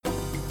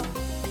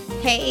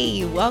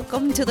Hey,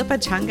 welcome to the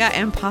Pachanga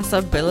and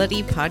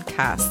Possibility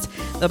Podcast,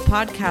 the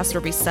podcast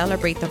where we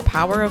celebrate the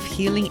power of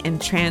healing and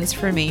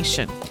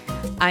transformation.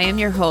 I am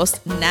your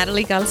host,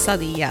 Natalie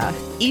Calzadilla.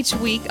 Each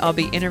week, I'll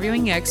be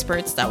interviewing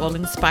experts that will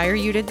inspire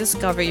you to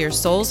discover your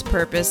soul's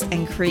purpose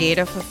and create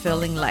a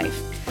fulfilling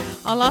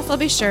life. I'll also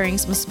be sharing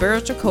some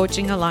spiritual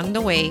coaching along the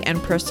way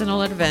and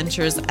personal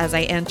adventures as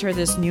I enter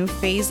this new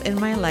phase in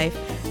my life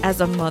as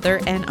a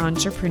mother and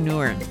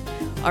entrepreneur.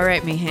 All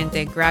right, mi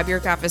gente, grab your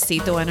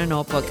cafecito and a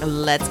notebook.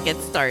 Let's get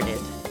started.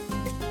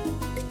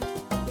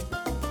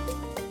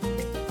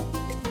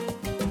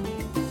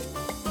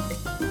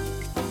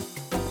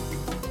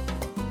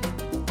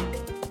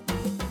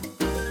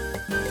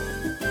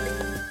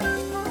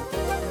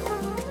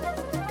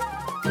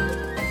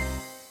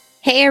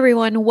 Hey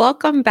everyone,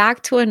 welcome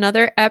back to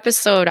another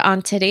episode.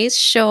 On today's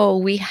show,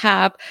 we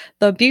have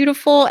the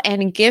beautiful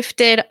and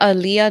gifted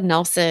Aleah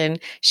Nelson.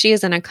 She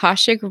is an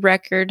Akashic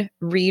record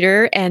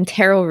reader and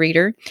tarot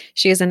reader.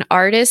 She is an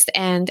artist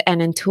and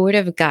an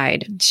intuitive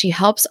guide. She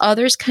helps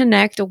others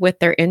connect with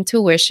their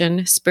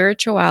intuition,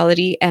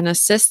 spirituality, and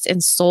assists in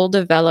soul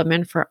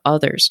development for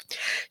others.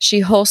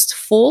 She hosts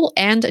full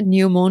and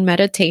new moon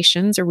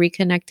meditations,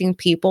 reconnecting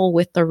people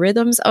with the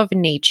rhythms of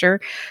nature,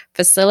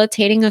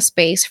 facilitating a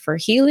space for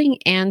healing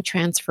and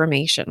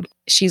transformation.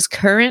 She's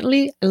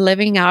currently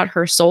living out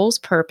her soul's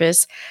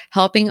purpose,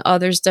 helping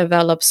others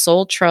develop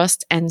soul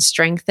trust and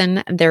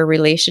strengthen their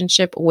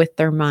relationship with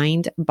their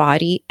mind,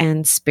 body,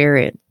 and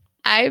spirit.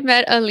 I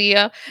met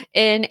Aleah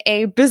in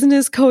a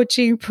business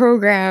coaching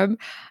program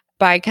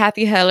by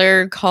Kathy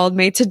Heller called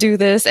Made to Do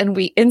This. And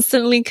we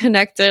instantly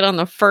connected on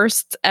the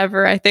first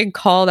ever, I think,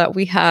 call that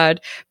we had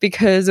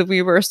because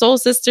we were soul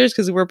sisters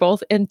because we were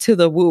both into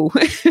the woo.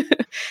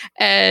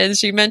 And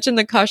she mentioned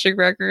the Akashic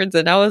records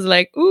and I was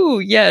like, ooh,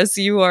 yes,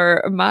 you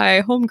are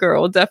my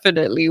homegirl.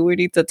 Definitely. We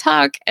need to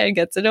talk and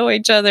get to know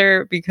each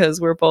other because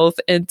we're both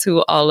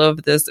into all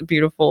of this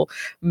beautiful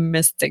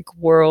mystic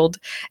world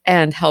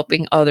and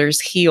helping others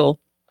heal.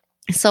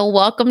 So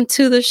welcome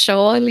to the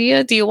show,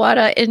 Aleah. Do you want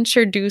to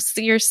introduce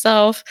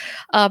yourself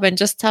and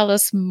just tell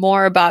us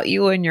more about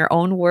you in your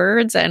own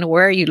words and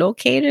where are you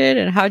located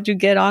and how'd you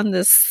get on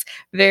this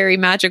very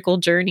magical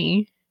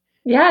journey?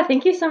 Yeah,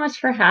 thank you so much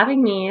for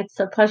having me. It's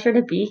a pleasure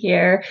to be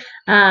here.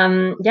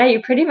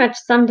 You pretty much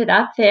summed it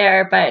up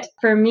there. But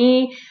for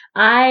me,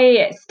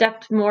 I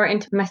stepped more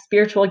into my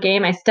spiritual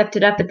game. I stepped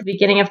it up at the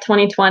beginning of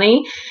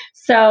 2020.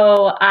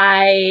 So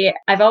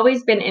I've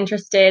always been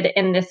interested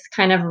in this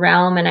kind of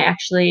realm, and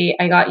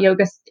I got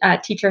yoga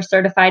teacher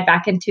certified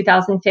back in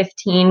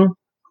 2015.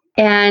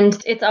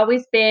 And it's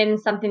always been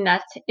something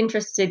that's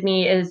interested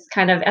me is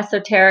kind of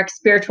esoteric,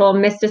 spiritual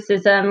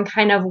mysticism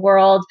kind of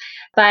world.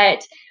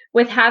 But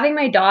with having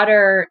my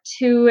daughter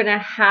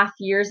 2.5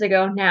 years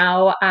ago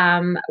now,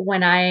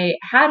 when I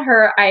had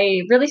her,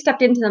 I really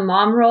stepped into the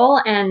mom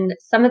role, and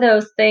some of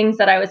those things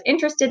that I was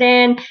interested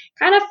in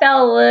kind of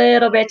fell a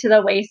little bit to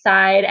the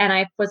wayside, and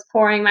I was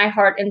pouring my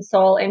heart and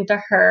soul into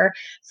her.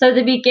 So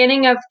the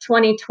beginning of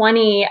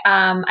 2020,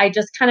 I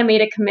just kind of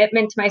made a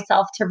commitment to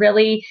myself to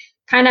really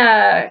kind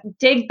of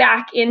dig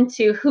back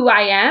into who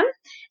I am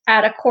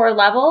at a core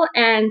level,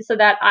 and so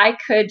that I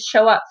could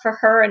show up for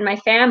her and my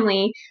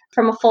family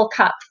from a full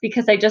cup,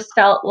 because I just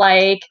felt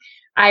like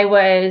I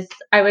was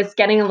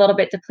getting a little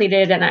bit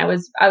depleted and I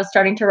was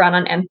starting to run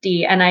on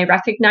empty, and I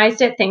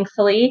recognized it,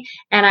 thankfully,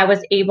 and I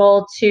was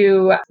able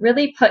to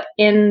really put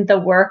in the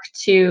work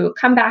to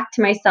come back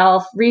to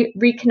myself,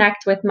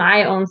 reconnect with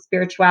my own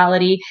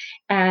spirituality.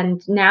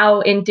 And now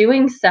in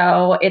doing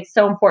so, it's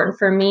so important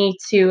for me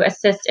to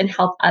assist and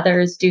help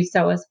others do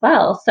so as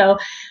well. So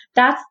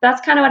that's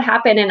kind of what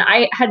happened. And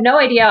I had no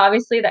idea,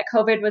 obviously, that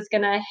COVID was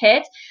going to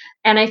hit.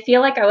 And I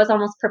feel like I was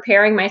almost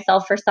preparing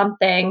myself for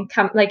something.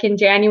 Like in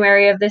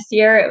January of this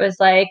year, it was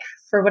like,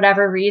 for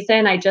whatever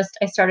reason, I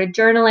started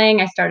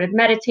journaling, I started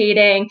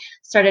meditating,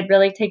 started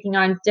really taking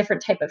on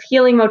different type of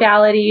healing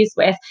modalities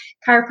with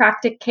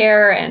chiropractic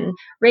care and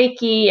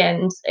Reiki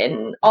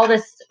and all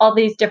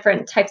these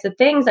different types of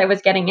things I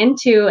was getting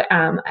into.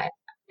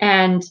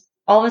 And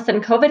all of a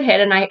sudden COVID hit,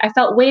 and I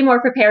felt way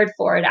more prepared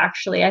for it,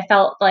 actually. I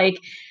felt like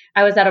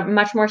I was at a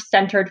much more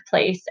centered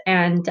place,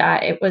 and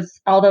it was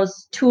all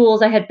those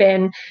tools I had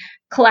been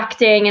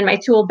collecting in my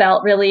tool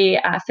belt really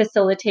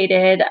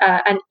facilitated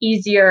an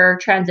easier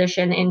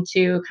transition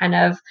into kind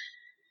of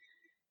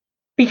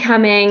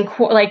becoming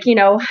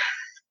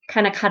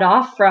kind of cut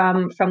off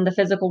from the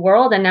physical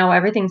world, and now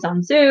everything's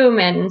on Zoom.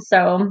 And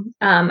so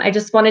I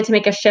just wanted to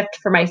make a shift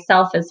for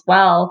myself as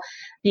well,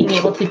 being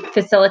able to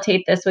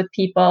facilitate this with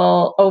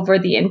people over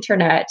the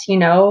internet,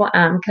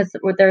 because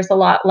there's a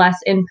lot less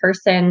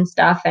in-person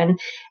stuff,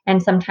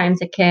 and sometimes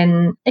it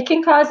can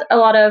cause a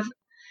lot of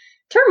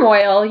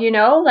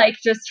turmoil, like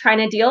just trying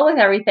to deal with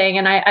everything.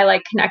 And I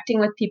like connecting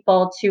with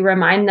people to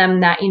remind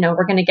them that,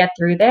 we're going to get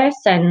through this,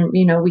 and,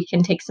 we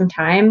can take some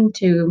time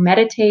to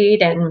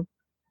meditate and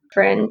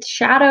different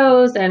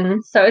shadows.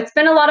 And so it's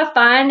been a lot of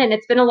fun, and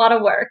it's been a lot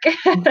of work.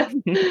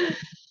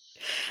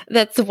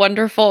 That's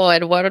wonderful.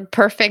 And what a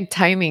perfect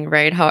timing,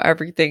 right? How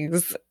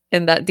everything's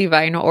in that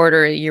divine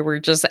order. You were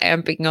just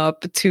amping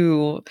up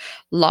to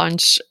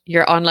launch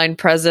your online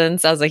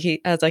presence as a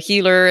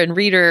healer and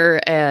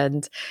reader,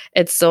 and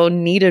it's so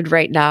needed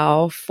right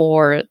now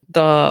for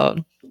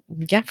the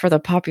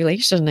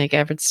population. Like,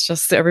 it's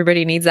just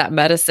everybody needs that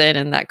medicine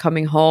and that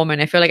coming home. And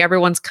I feel like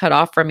everyone's cut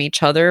off from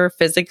each other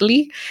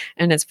physically,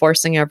 and it's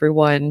forcing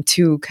everyone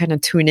to kind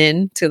of tune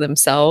in to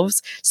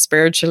themselves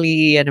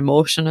spiritually and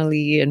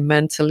emotionally and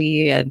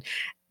mentally. And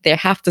they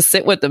have to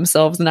sit with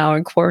themselves now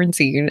in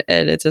quarantine.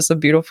 And it's just a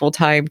beautiful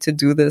time to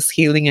do this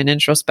healing and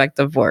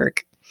introspective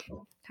work.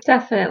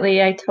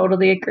 Definitely. I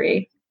totally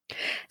agree.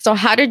 So,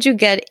 how did you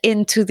get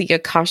into the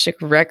Akashic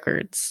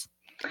records?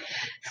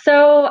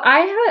 So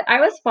I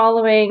was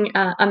following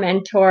a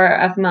mentor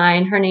of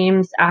mine. Her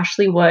name's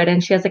Ashley Wood,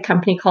 and she has a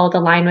company called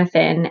Align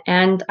Within.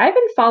 And I've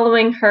been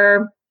following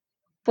her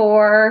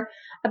for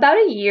about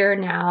a year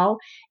now,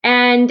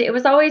 and it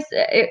was always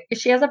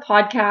she has a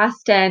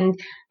podcast, and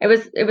it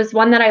was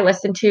one that I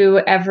listened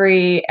to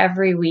every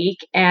week,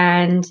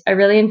 and I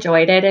really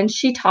enjoyed it. And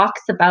she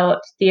talks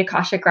about the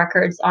Akashic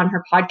records on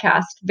her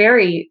podcast.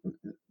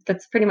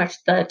 That's pretty much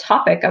the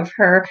topic of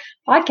her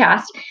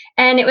podcast,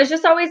 and it was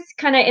just always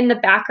kind of in the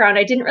background.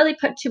 I didn't really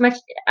put too much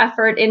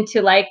effort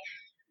into like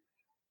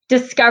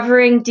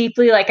discovering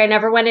deeply. Like, I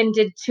never went and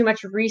did too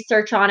much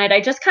research on it. I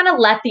just kind of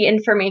let the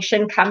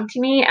information come to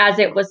me as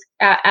it was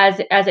as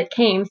it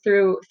came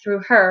through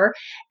her,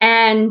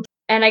 and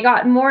I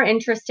got more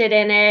interested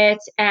in it.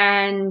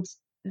 And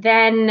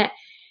then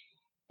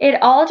it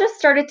all just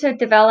started to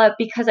develop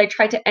because I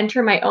tried to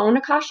enter my own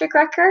Akashic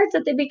records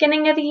at the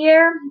beginning of the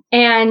year,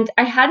 and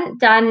I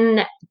hadn't done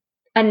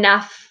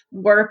enough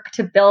work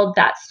to build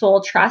that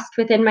soul trust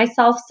within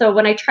myself. So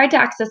when I tried to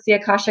access the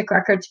Akashic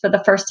records for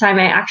the first time,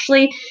 I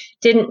actually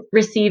didn't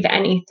receive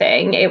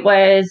anything. It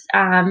was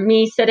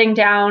me sitting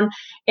down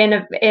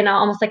in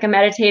almost like a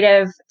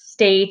meditative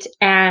state,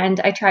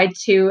 and I tried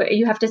to.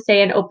 You have to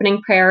say an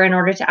opening prayer in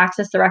order to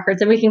access the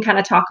records, and we can kind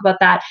of talk about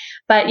that.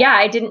 But yeah,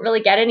 I didn't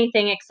really get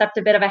anything except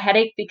a bit of a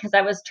headache because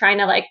I was trying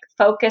to like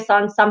focus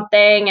on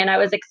something, and I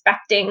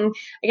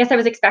guess I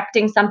was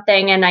expecting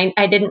something, and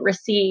I didn't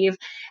receive.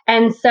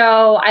 And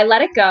so I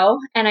let it go,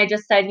 and I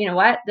just said, you know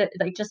what,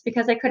 like, just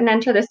because I couldn't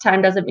enter this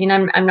time doesn't mean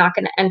I'm not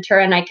going to enter.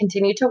 And I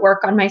continued to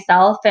work on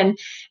myself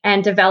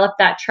and develop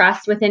that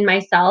trust within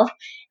myself.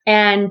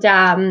 And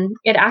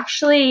it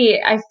actually,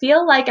 I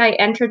feel like I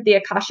entered the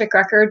Akashic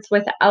records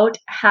without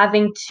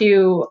having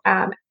to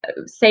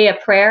say a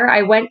prayer.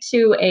 I went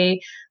to a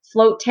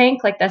float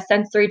tank, like the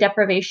sensory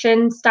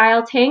deprivation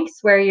style tanks,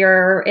 where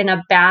you're in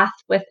a bath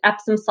with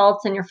Epsom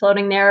salts and you're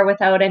floating there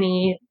without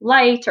any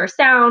light or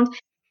sound.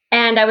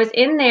 And I was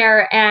in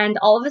there, and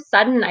all of a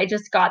sudden, I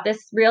just got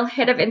this real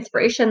hit of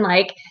inspiration.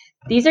 Like,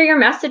 these are your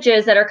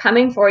messages that are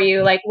coming for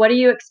you. Like, what are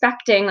you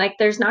expecting? Like,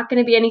 there's not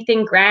going to be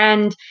anything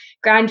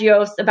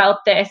grandiose about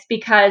this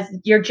because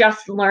you're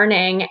just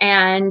learning,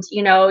 and,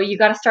 you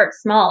got to start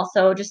small.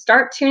 So just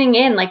start tuning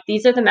in. Like,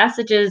 these are the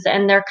messages,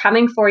 and they're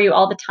coming for you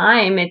all the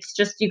time. It's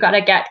just, you got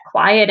to get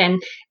quiet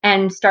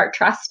and start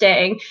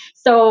trusting.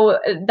 So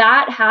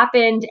that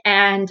happened,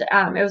 and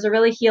it was a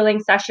really healing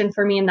session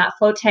for me in that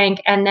float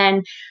tank. And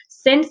then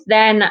since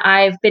then,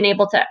 I've been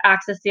able to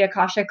access the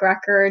Akashic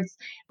records,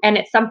 and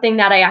it's something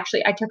that I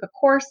took a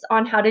course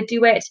on how to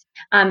do it.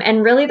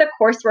 And really, the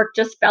coursework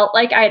just felt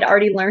like I had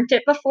already learned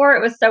it before.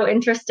 It was so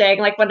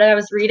interesting. Like, when I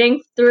was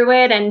reading through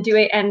it and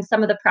doing, and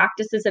some of the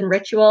practices and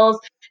rituals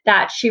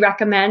that she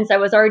recommends, I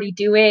was already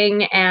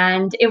doing.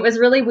 And it was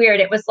really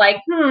weird. It was like,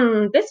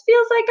 this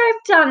feels like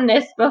I've done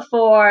this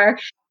before.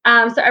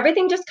 So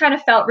everything just kind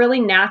of felt really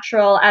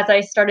natural as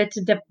I started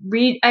to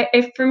read.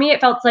 For me,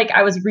 it felt like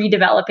I was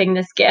redeveloping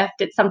this gift.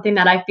 It's something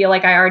that I feel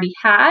like I already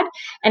had,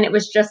 and it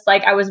was just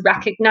like I was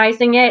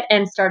recognizing it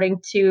and starting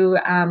to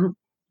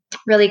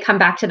really come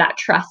back to that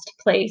trust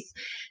place.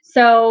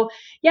 So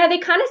yeah,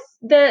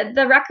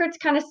 the records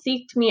kind of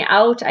seeked me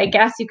out, I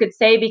guess you could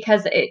say,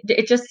 because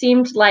it just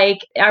seemed like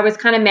I was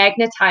kind of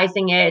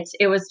magnetizing it.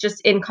 It was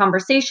just in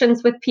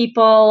conversations with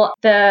people.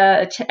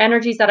 The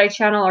energies that I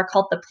channel are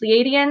called the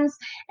Pleiadians,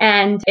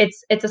 and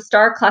it's a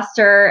star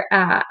cluster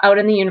out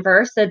in the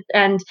universe,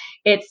 and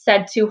it's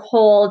said to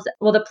hold.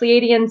 Well, the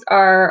Pleiadians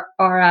are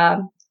a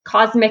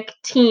cosmic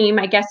team,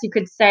 I guess you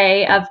could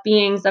say, of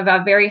beings of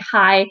a very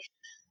high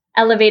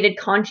elevated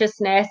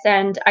consciousness,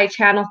 and I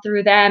channel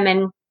through them,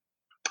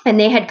 and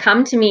they had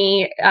come to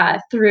me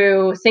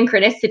through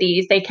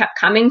synchronicities. They kept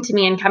coming to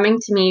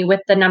me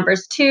with the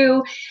numbers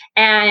 2,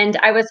 and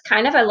I was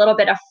kind of a little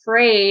bit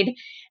afraid,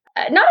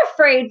 not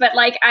afraid, but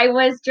like I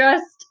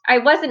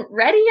wasn't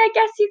ready, I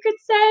guess you could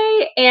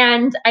say,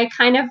 and I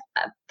kind of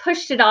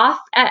pushed it off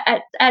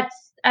at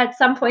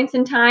some points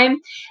in time.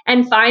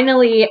 And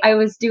finally, I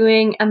was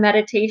doing a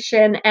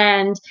meditation,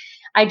 and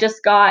I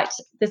just got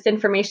this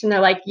information.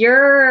 They're like,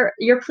 you're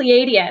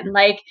Pleiadian.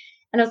 Like,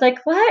 and I was like,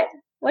 what?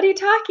 what are you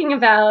talking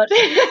about?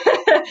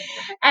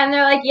 And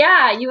they're like,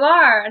 yeah, you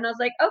are. And I was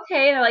like,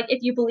 okay. And they're like,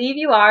 if you believe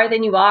you are,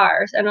 then you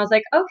are. And I was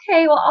like,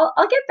 okay, well,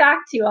 I'll get back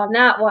to you on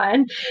that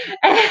one.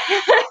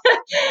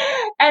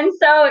 And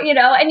so,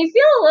 and you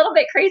feel a little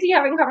bit crazy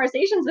having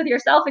conversations with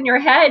yourself in your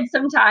head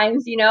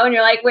sometimes, and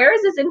you're like, where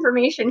is this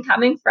information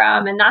coming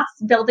from? And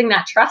that's building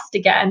that trust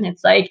again.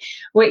 It's like,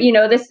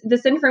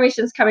 this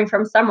information is coming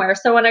from somewhere.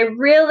 So when I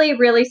really,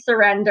 really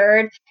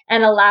surrendered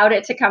and allowed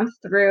it to come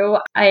through,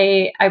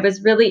 I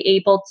was really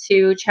able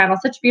to channel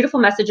such beautiful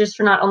messages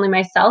for not only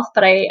myself,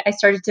 but I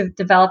started to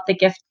develop the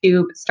gift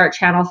to start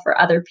channel for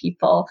other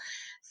people.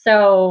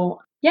 So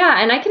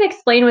yeah, and I can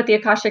explain what the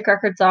Akashic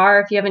Records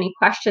are if you have any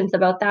questions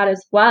about that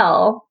as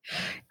well.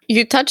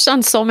 You touched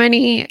on so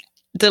many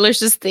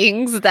delicious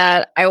things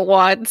that I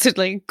want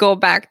to go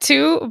back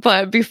to,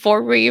 but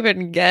before we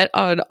even get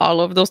on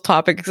all of those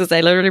topics, because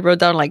I literally wrote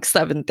down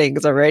 7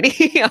 things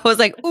already. I was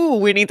like, ooh,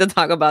 we need to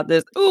talk about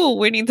this. Ooh,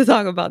 we need to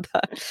talk about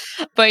that.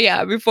 But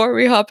yeah, before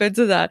we hop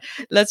into that,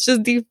 let's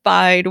just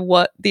define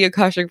what the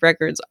Akashic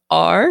Records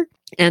are,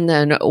 and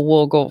then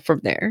we'll go from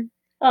there.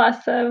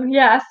 Awesome.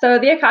 Yeah. So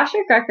the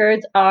Akashic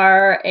Records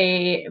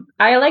I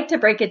like to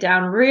break it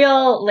down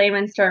real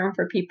layman's term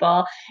for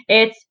people.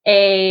 It's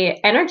a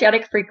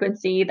energetic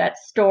frequency that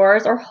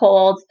stores or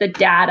holds the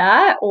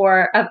data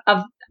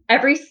of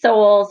every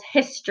soul's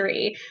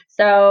history.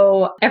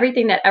 So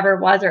everything that ever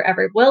was or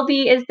ever will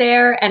be is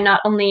there, and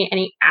not only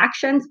any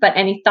actions, but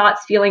any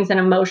thoughts, feelings, and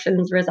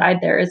emotions reside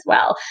there as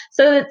well.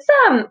 So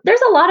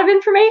there's a lot of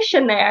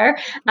information there.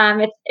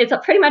 It's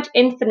a pretty much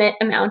infinite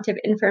amount of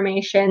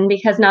information,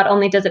 because not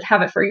only does it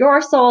have it for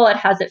your soul, it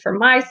has it for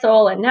my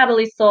soul and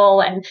Natalie's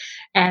soul, and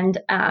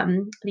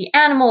the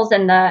animals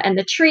and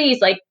the trees,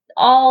 like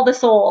all the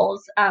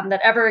souls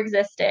that ever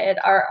existed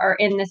are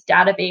in this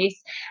database.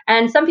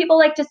 And some people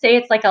like to say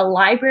it's like a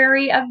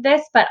library of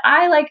this, but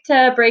I like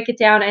to break it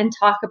down and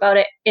talk about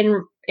it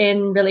in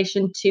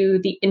relation to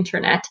the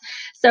internet.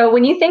 So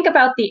when you think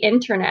about the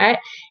internet,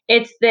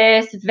 it's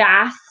this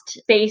vast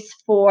space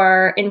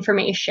for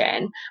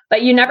information,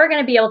 but you're never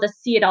going to be able to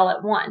see it all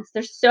at once.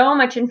 There's so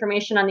much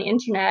information on the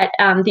internet.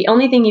 The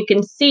only thing you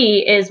can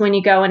see is when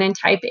you go in and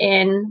type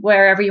in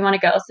wherever you want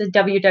to go. So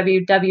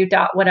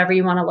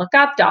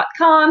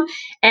www.whateveryouwantalookup.com,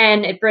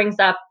 and it brings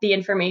up the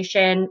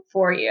information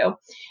for you.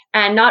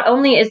 And not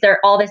only is there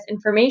all this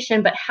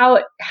information, but how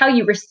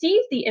you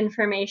receive the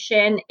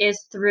information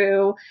is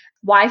through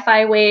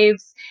Wi-Fi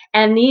waves.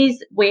 And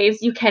these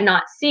waves you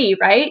cannot see,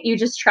 right? You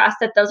just trust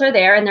that those are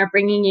there and they're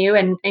bringing you,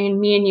 and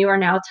me and you are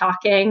now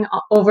talking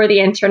over the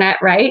internet,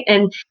 right?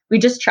 And we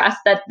just trust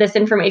that this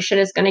information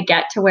is going to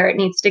get to where it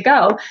needs to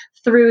go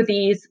through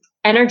these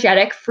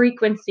energetic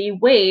frequency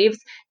waves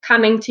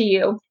coming to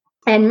you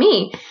and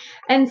me.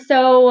 And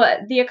so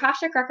the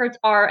Akashic Records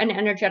are an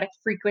energetic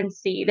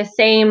frequency, the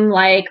same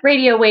like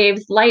radio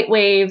waves, light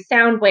waves,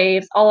 sound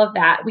waves, all of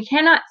that. We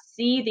cannot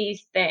see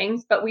these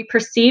things, but we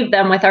perceive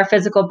them with our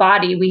physical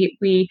body.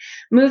 We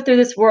move through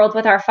this world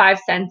with our 5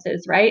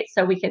 senses, right?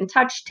 So we can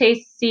touch,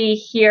 taste, see,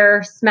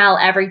 hear, smell,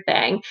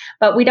 everything.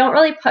 But we don't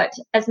really put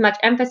as much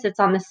emphasis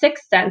on the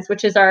 6th sense,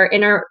 which is our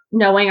inner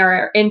knowing or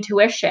our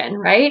intuition,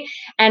 right?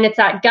 And it's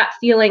that gut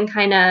feeling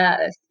kind of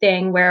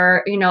thing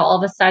where, all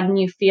of a sudden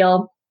you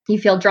feel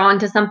drawn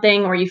to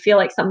something, or you feel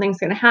like something's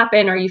going to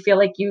happen, or you feel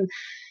like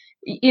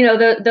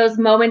those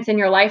moments in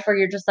your life where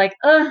you're just like,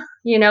 and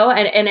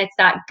it's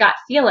that gut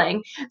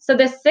feeling. So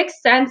the 6th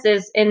sense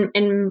is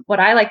in what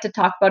I like to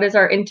talk about is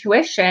our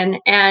intuition.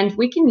 And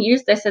we can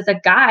use this as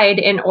a guide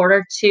in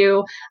order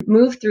to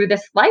move through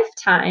this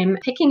lifetime,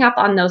 picking up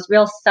on those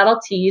real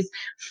subtleties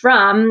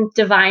from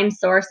divine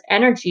source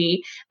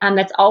energy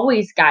that's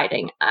always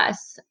guiding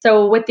us.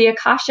 So with the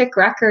Akashic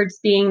Records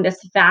being this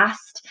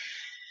vast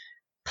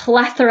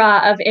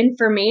plethora of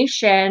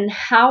information,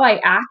 how I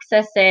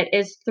access it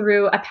is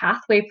through a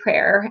pathway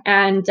prayer.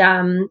 And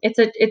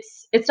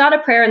it's not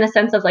a prayer in the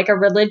sense of like a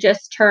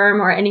religious term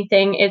or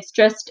anything. It's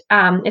just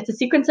it's a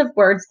sequence of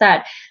words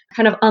that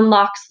kind of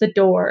unlocks the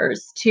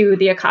doors to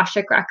the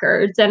Akashic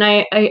Records. And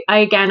I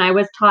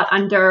was taught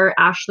under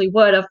Ashley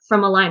Wood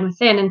from Align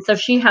Within, and so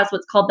she has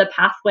what's called the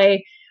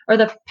pathway, or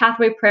the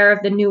pathway prayer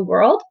of the New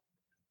World.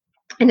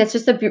 And it's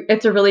just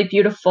it's a really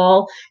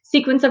beautiful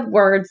sequence of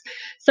words.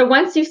 So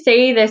once you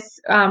say these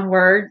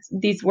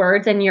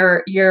words, and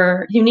you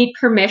need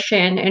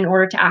permission in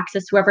order to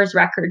access whoever's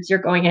records you're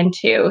going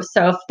into.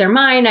 So if they're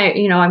mine,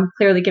 I'm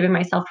clearly giving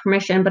myself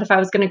permission. But if I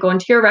was going to go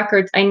into your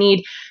records, I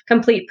need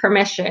complete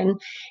permission.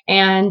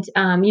 And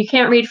you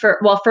can't read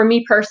for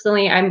me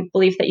personally, I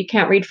believe that you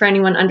can't read for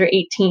anyone under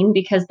 18,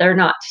 because they're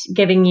not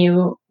giving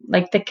you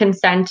like the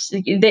consent.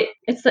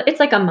 It's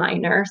like a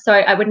minor. So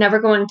I would never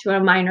go into a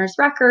minor's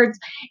records.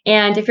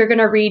 And if you're going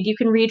to read, you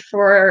can read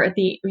for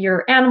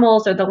your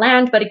animals or the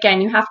land, but again,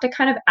 you have to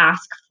kind of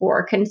ask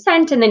for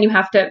consent, and then you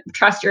have to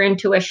trust your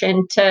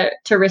intuition to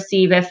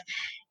receive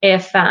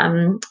if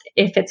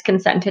it's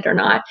consented or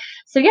not.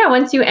 So yeah,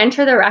 once you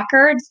enter the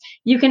records,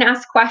 you can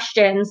ask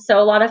questions. So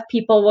a lot of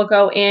people will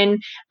go in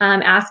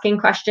asking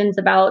questions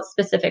about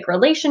specific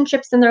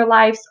relationships in their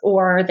lives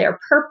or their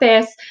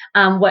purpose,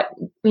 what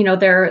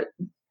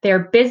their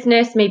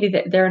business. Maybe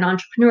they're an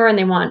entrepreneur and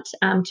they want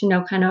to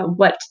know kind of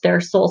what their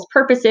soul's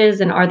purpose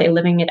is and are they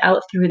living it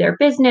out through their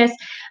business.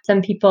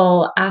 Some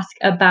people ask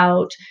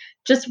about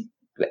just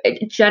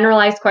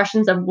generalized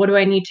questions of what do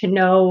I need to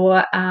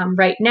know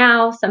right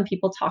now. Some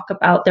people talk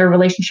about their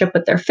relationship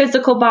with their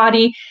physical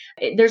body.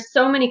 There's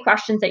so many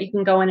questions that you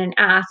can go in and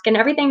ask, and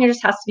everything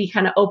just has to be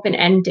kind of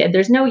open-ended.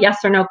 There's no yes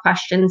or no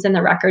questions in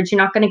the records.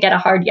 You're not going to get a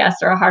hard yes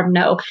or a hard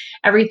no.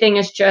 Everything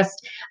is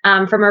just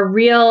from a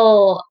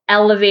real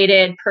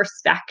elevated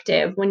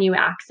perspective when you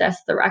access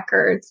the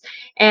records.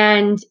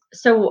 And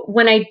so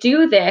when I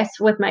do this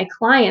with my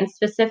clients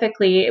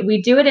specifically,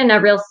 we do it in a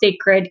real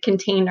sacred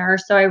container.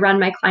 So I run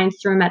my clients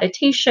through a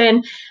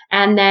meditation,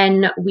 and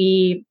then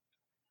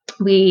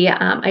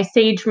I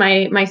sage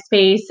my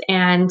space,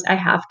 and I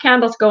have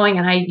candles going,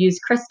 and I use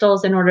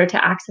crystals in order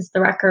to access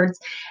the records,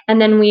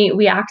 and then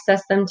we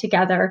access them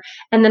together,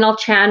 and then I'll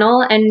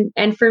channel.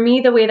 And for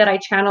me, the way that I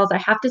channel is I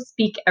have to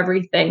speak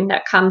everything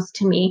that comes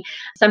to me.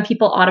 Some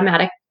people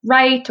automatic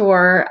write,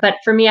 but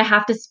for me, I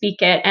have to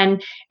speak it,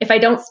 and if I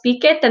don't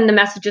speak it, then the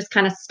messages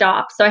kind of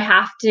stop. So I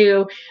have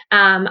to.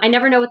 I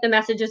never know what the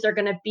messages are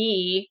going to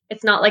be.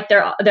 It's not like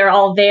they're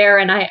all there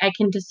and I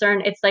can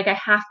discern. It's like I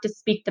have to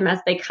speak them as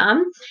they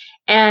come,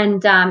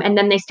 and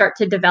then they start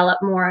to develop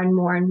more and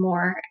more and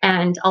more.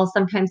 And I'll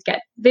sometimes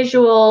get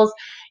visuals,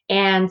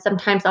 and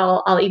sometimes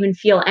I'll even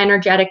feel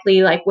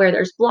energetically like where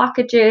there's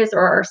blockages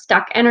or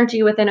stuck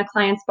energy within a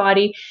client's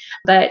body.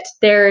 But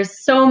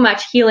there's so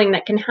much healing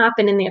that can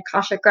happen in the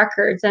Akashic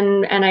records,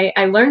 and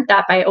I learned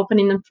that by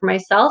opening them for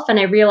myself, and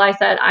I realized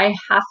that I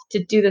have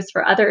to do this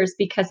for others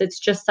because it's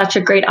just such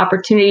a great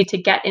opportunity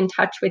to get in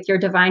touch with your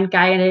divine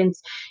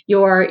guidance,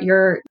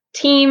 your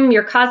team,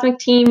 your cosmic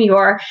team,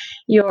 your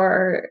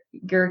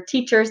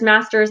teachers,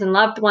 masters, and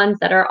loved ones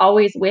that are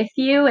always with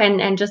you.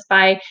 And just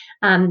by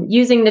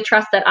using the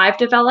trust that I've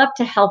developed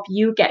to help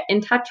you get in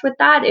touch with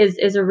that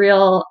is a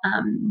real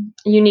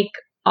unique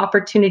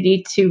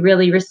opportunity to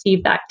really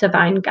receive that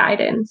divine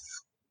guidance.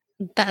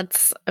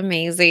 That's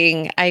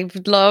amazing. I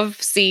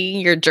love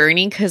seeing your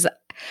journey because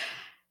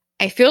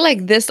I feel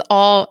like this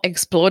all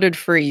exploded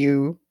for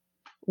you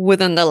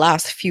within the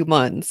last few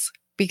months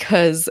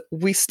because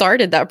we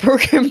started that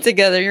program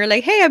together. You're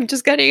like, hey, I'm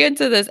just getting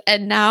into this.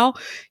 And now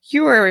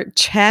you are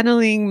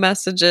channeling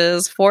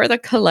messages for the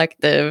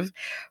collective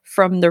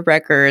from the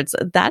records.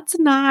 That's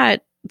not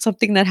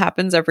something that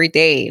happens every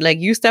day. Like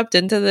you stepped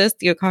into this,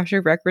 the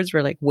Akashic records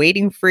were like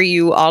waiting for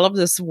you. All of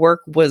this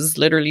work was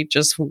literally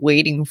just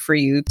waiting for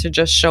you to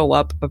just show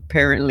up,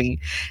 apparently.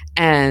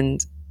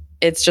 And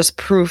it's just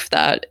proof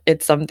that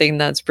it's something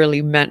that's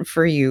really meant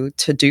for you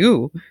to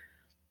do.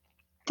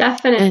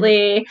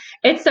 Definitely.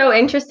 It's so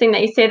interesting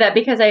that you say that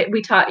because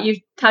you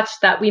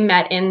touched that we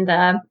met in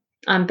the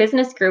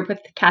business group with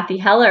Kathy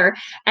Heller,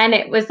 and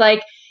it was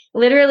like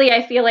literally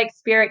I feel like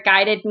spirit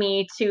guided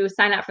me to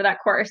sign up for that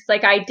course.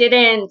 Like I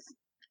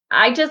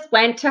just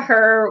went to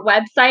her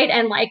website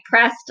and like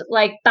pressed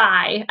like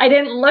buy. I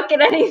didn't look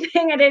at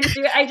anything. I didn't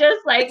do it. I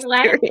just like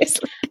went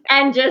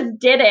and just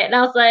did it. And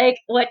I was like,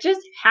 what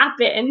just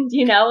happened?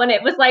 And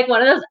it was like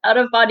one of those out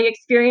of body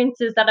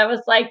experiences that I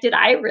was like, did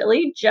I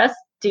really just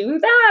do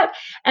that?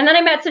 And then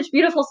I met such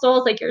beautiful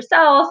souls like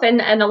yourself and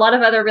a lot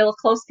of other real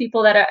close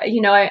people that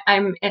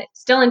I'm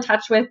still in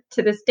touch with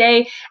to this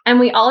day. And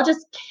we all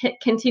just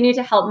continue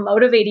to help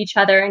motivate each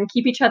other and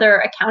keep each other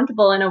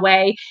accountable in a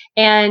way.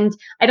 And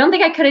I don't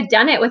think I could have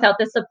done it without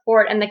the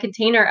support and the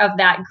container of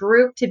that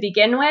group to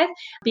begin with,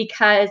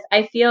 because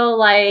I feel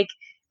like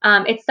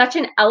it's such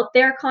an out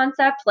there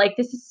concept. Like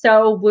this is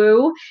so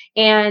woo.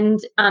 And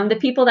the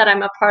people that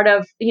I'm a part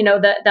of,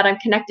 that I'm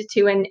connected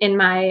to in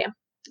my,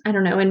 I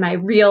don't know, in my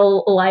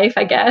real life,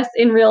 I guess,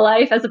 in real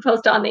life, as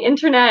opposed to on the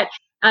internet,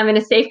 I'm in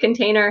a safe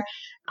container.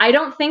 I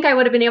don't think I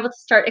would have been able to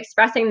start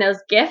expressing those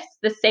gifts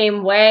the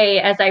same way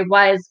as I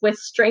was with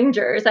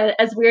strangers,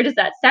 as weird as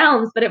that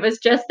sounds, but it was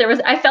just,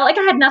 I felt like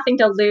I had nothing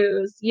to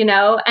lose, and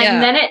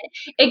Yeah. then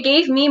it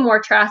gave me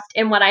more trust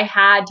in what I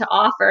had to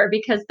offer,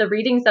 because the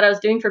readings that I was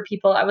doing for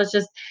people,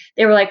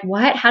 they were like,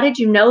 what, how did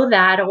you know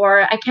that?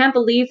 Or I can't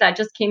believe that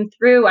just came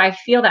through. I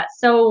feel that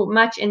so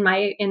much in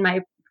my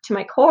to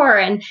my core.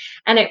 And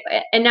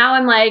now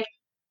I'm like,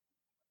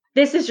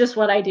 this is just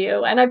what I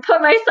do. And I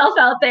put myself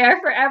out there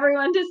for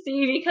everyone to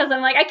see, because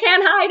I'm like, I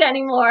can't hide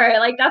anymore.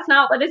 Like, that's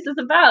not what this is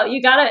about. I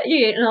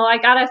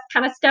gotta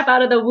kind of step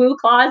out of the woo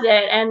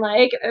closet and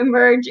like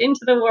emerge into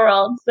the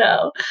world.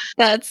 So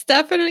That's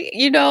definitely,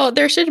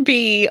 there should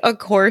be a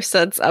course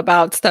that's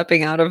about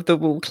stepping out of the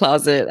woo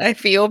closet, I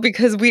feel,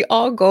 because we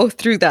all go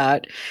through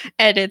that.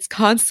 And it's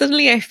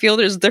constantly, I feel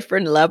there's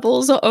different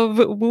levels of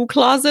woo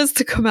closets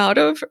to come out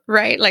of,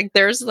 right? Like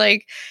there's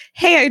like,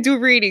 hey, I do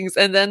readings.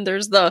 And then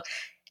there's the,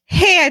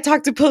 hey, I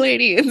talk to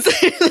Palladians.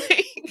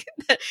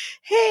 Like,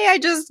 hey, I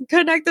just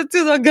connected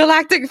to the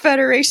Galactic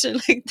Federation.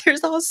 Like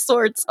there's all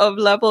sorts of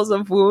levels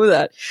of woo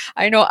that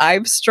I know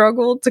I've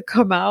struggled to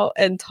come out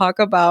and talk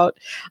about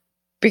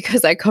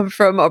because I come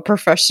from a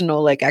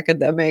professional, like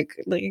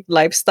academic, like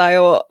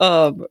lifestyle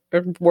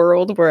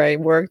world where I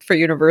worked for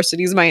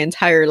universities my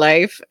entire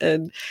life.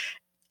 And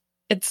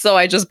it's so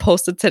I just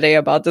posted today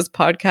about this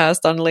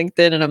podcast on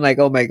LinkedIn and I'm like,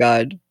 oh my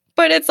God.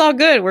 But it's all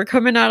good. We're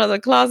coming out of the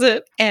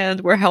closet and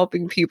we're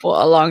helping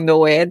people along the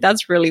way. And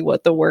that's really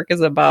what the work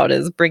is about,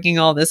 is bringing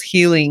all this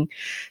healing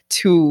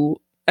to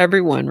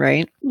everyone,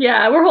 right?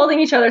 Yeah, we're holding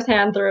each other's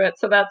hand through it.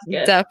 So that's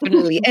good.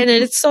 Definitely. And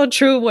it's so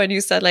true when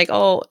you said like,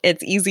 oh,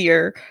 it's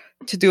easier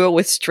to do it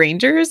with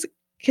strangers.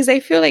 Because I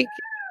feel like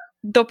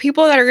the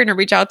people that are going to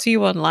reach out to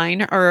you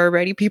online are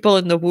already people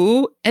in the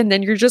woo, and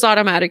then you're just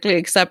automatically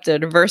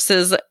accepted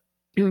versus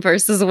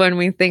when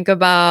we think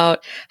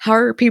about how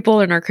are people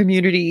in our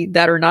community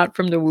that are not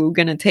from the woo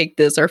going to take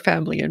this, our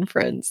family and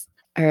friends.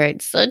 All right,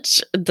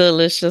 such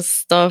delicious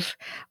stuff.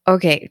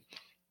 Okay.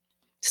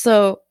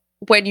 So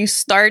when you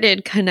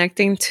started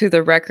connecting to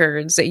the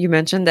records, that you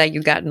mentioned that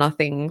you got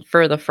nothing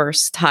for the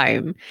first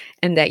time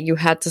and that you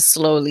had to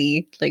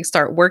slowly like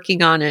start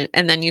working on it,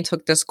 and then you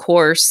took this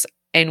course,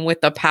 and with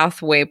the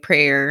pathway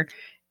prayer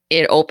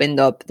it opened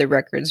up the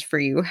records for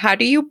you. How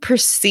do you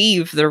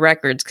perceive the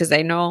records? Because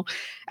I know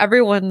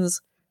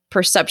everyone's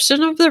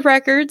perception of the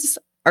records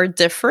are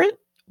different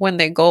when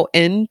they go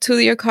into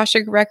the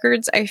Akashic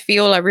records. I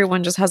feel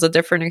everyone just has a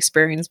different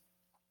experience.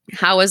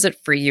 How is it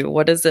for you?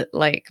 What is it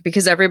like?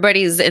 Because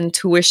everybody's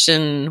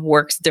intuition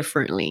works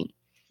differently.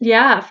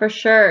 Yeah, for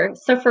sure.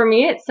 So for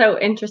me, it's so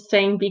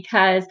interesting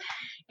because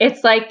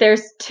it's like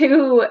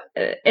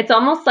it's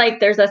almost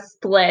like there's a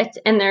split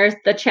and there's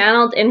the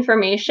channeled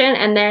information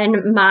and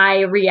then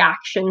my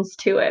reactions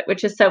to it,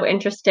 which is so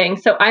interesting.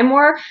 So I'm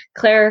more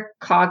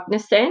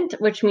claircognizant,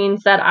 which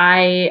means that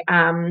I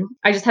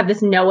just have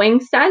this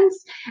knowing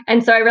sense.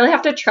 And so I really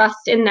have to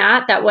trust in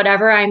that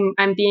whatever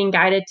I'm being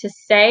guided to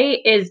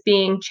say is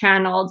being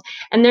channeled.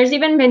 And there's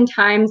even been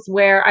times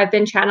where I've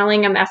been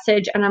channeling a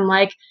message and I'm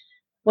like,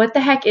 what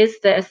the heck is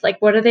this? Like,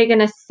 what are they going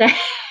to say?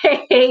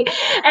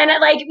 And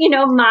it, like,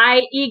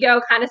 my ego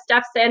kind of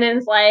steps in and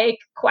is like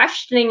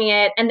questioning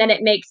it. And then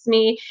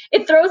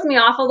it throws me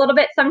off a little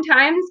bit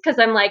sometimes because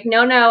I'm like,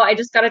 no, I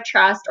just got to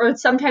trust. Or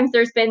sometimes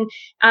there's been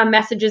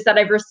messages that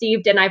I've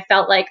received and I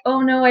felt like,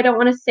 oh no, I don't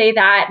want to say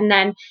that. And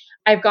then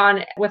I've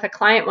gone with a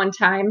client one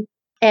time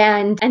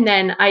and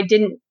then I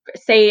didn't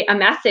say a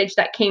message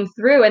that came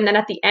through. And then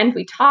at the end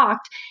we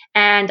talked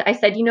and I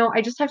said,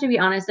 I just have to be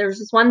honest. There was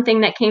this one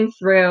thing that came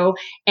through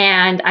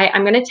and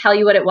I'm going to tell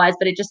you what it was,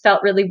 but it just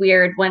felt really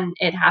weird when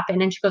it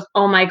happened. And she goes,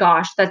 oh my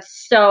gosh,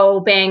 that's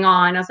so bang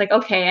on. I was like,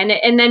 okay.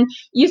 And then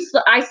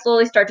I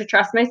slowly start to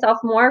trust myself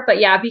more. But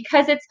yeah,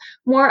 because it's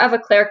more of a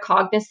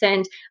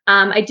claircognizant,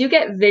 I do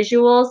get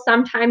visuals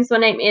sometimes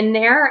when I'm in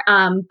there.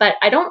 But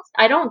I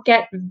don't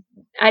get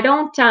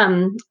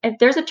if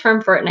there's a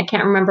term for it and I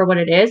can't remember what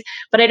it is,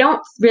 but I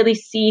don't really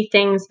see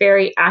things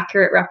very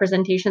accurate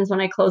representations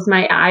when I close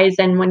my eyes.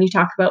 And when you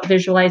talk about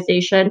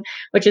visualization,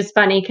 which is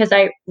funny because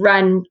I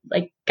run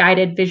like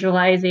guided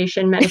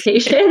visualization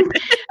meditation,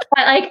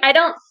 but like I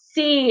don't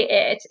see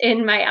it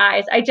in my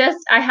eyes.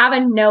 I have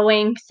a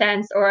knowing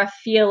sense or a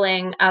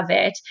feeling of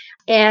it.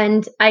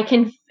 And I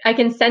can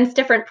sense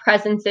different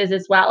presences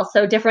as well.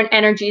 So different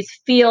energies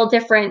feel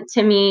different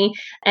to me.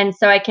 And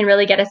so I can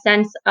really get a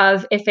sense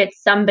of if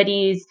it's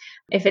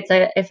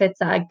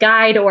a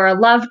guide or a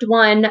loved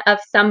one of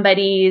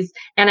somebody's,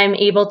 and I'm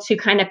able to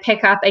kind of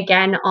pick up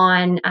again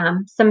on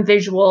some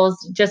visuals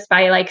just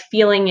by like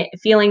feeling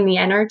the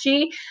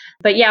energy.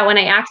 But yeah, when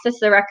I access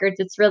the records,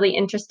 it's really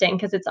interesting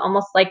because it's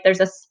almost like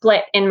there's a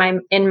split in my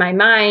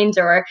mind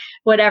or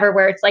whatever,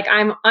 where it's like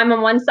I'm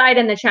on one side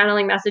and the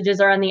channeling messages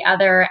are on the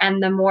other.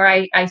 And the more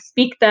I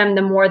speak them,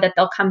 the more that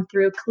they'll come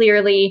through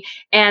clearly.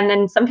 And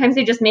then sometimes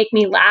they just make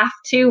me laugh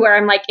too, where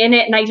I'm like in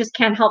it and I just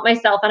can't help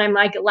myself. And I'm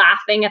like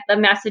laughing at the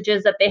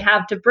messages that they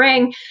have to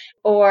bring,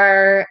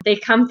 or they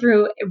come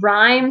through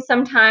rhyme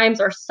sometimes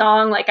or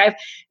song. Like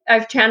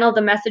I've channeled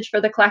the message for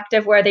the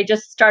collective where they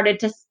just started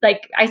to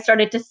I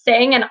started to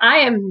sing, and I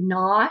am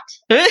not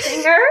a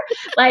singer,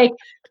 like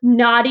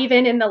not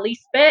even in the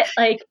least bit.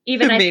 Like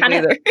even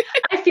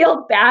I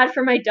feel bad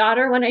for my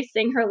daughter when I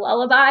sing her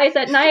lullabies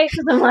at night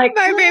because I'm like,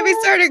 my baby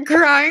started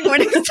crying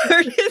when I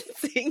started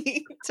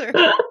singing to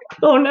her.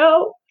 Oh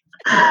no.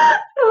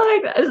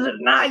 I'm like, this is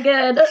not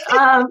good.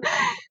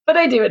 But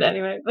I do it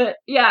anyway. But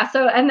yeah,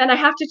 so and then I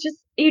have to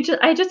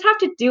I just have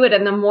to do it.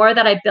 And the more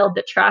that I build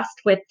the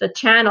trust with the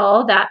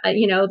channel that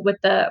with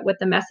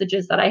the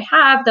messages that I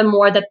have, the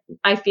more that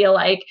I feel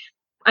like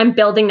I'm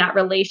building that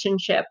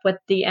relationship with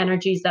the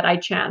energies that I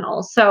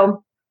channel.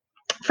 So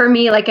for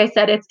me, like I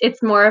said,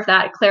 it's more of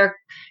that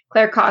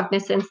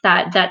claircognizance,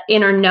 that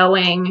inner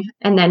knowing,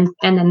 and then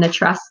the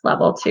trust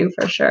level too,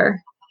 for sure.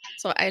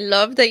 So I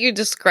love that you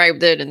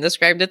described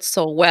it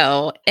so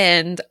well.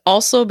 And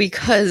also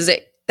because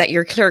that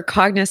you're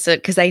claircognizant,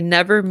 because I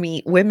never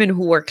meet women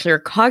who are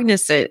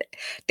claircognizant.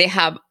 They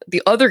have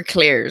the other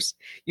clairs.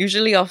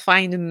 Usually I'll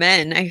find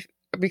men.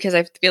 because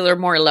I feel they're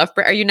more left.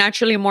 Are you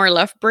naturally more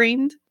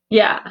left-brained?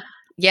 Yeah.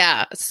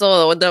 Yeah.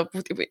 So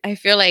I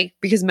feel like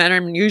because men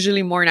are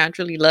usually more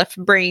naturally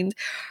left-brained,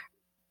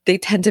 they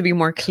tend to be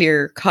more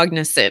clear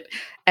cognizant.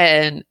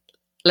 And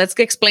let's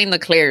explain the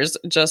clairs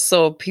just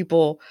so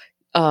people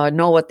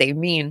know what they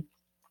mean.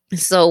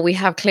 So we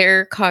have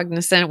clear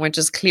cognizant, which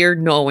is clear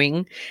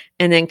knowing,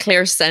 and then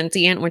clear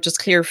sentient, which is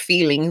clear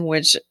feeling,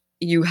 which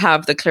you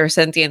have the clear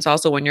sentience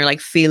also when you're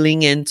like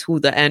feeling into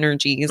the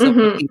energies of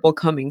the Mm-hmm. people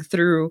coming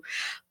through.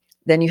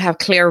 Then you have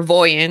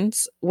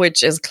clairvoyance,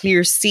 which is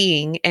clear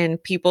seeing,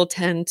 and people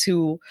tend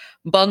to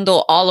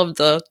bundle all of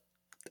the,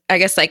 I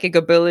guess, psychic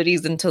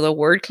abilities into the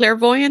word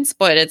clairvoyance,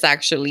 but it's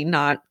actually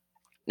not.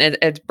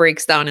 It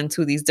breaks down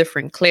into these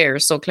different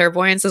clairs. So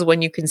clairvoyance is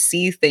when you can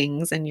see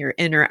things in your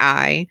inner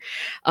eye,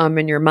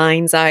 in your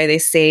mind's eye, they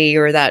say,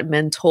 or that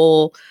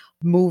mental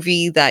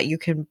movie that you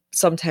can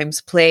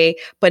sometimes play.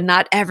 But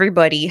not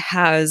everybody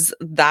has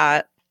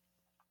that.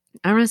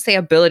 I don't want to say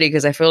ability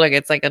because I feel like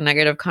it's like a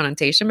negative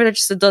connotation, but it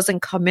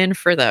doesn't come in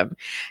for them,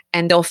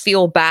 and they'll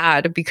feel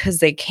bad because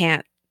they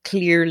can't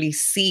clearly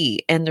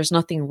see, and there's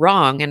nothing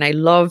wrong. And I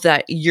love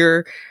that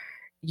your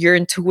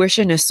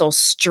intuition is so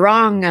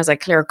strong as a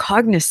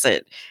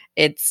claircognizant.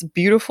 It's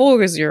beautiful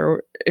because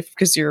you're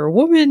a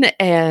woman,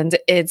 and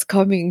it's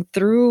coming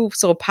through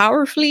so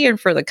powerfully, and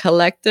for the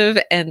collective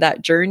and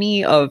that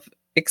journey of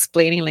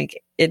explaining,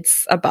 like,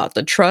 it's about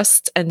the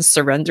trust and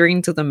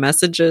surrendering to the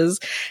messages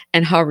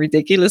and how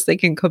ridiculous they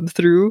can come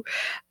through.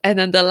 And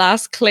then the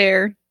last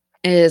clair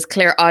is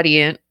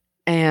clairaudient,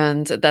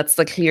 and that's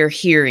the clear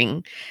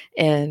hearing.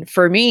 And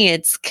for me,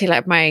 it's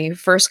my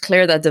first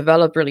clair that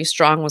developed really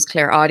strong was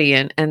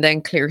clairaudient, and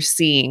then clear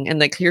seeing. And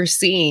the clear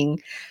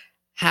seeing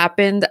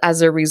happened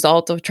as a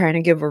result of trying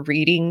to give a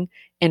reading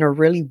in a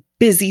really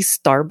busy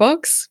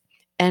Starbucks.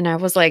 And I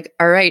was like,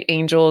 all right,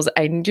 angels,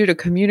 I need you to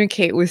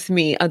communicate with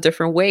me a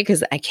different way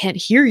because I can't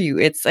hear you.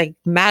 It's like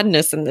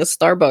madness in this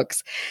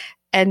Starbucks.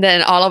 And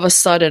then all of a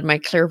sudden, my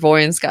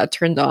clairvoyance got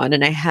turned on,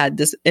 and I had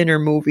this inner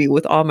movie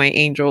with all my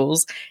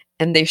angels.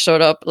 And they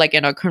showed up like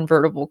in a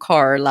convertible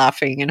car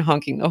laughing and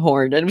honking the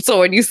horn. And so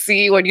when you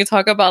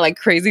talk about like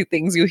crazy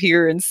things you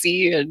hear and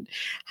see and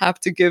have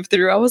to give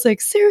through, I was like,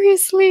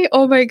 seriously?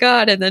 Oh my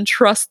God. And then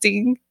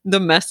trusting the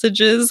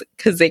messages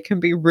because they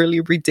can be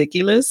really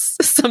ridiculous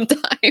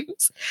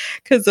sometimes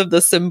because of the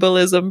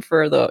symbolism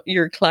for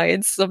your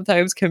clients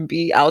sometimes can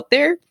be out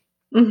there.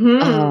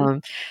 Mm-hmm.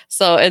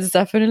 So it's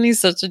definitely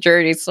such a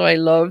journey. So I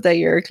love that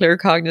you're clear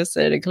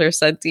cognizant and clear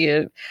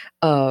sentient.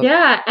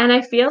 Yeah, and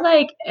I feel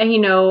like,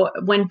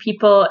 when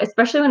people,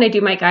 especially when I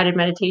do my guided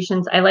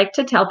meditations, I like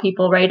to tell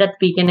people right at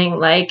the beginning,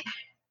 like,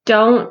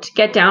 don't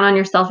get down on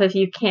yourself if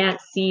you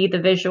can't see the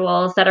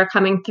visuals that are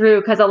coming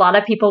through, because a lot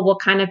of people will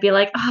kind of be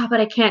like, oh, but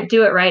I can't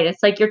do it right.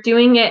 It's like you're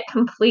doing it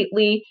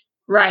completely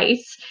right.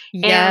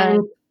 yeah,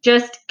 And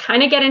just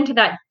kind of get into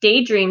that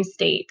daydream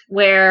state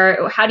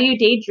where, how do you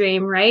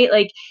daydream, right?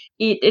 Like,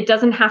 it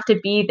doesn't have to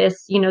be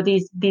this,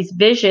 these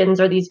visions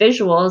or these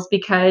visuals,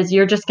 because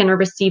you're just going to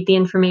receive the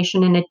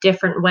information in a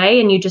different way,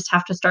 and you just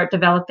have to start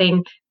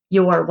developing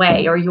your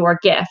way or your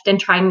gift and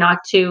trying not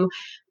to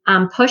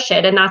push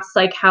it. And that's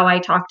like how I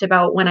talked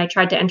about when I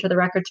tried to enter the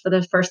records for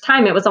the first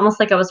time. It was almost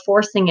like I was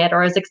forcing it,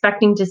 or I was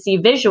expecting to see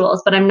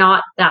visuals, but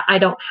I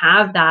don't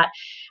have that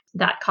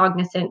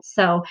cognizance.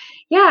 So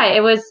yeah,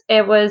 like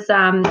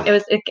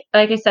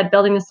I said,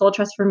 building the soul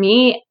trust for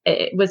me,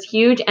 it was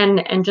huge.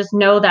 And just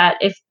know that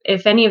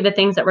if any of the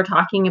things that we're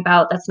talking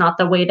about, that's not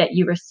the way that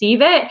you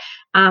receive it,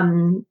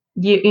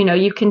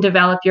 you can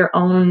develop your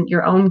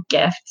own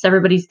gifts.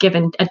 Everybody's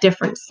given a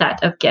different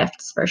set of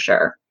gifts for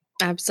sure.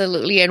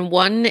 absolutely. And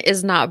one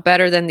is not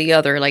better than the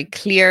other. Like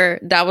clear,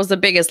 that was the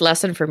biggest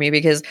lesson for me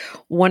because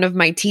one of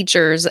my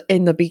teachers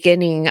in the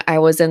beginning, I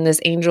was in this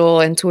angel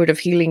intuitive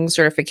healing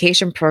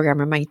certification program,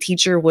 and my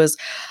teacher was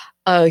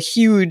a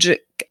huge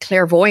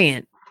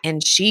clairvoyant,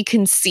 and she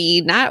can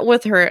see not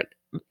with her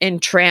in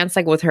trance,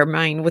 like with her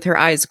mind, with her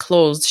eyes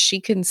closed. She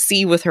can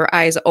see with her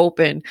eyes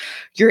open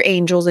your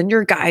angels and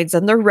your guides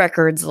and the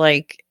records,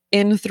 like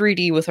in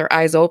 3D with her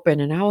eyes open.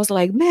 And I was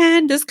like,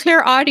 man, this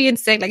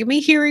clairaudience thing, like me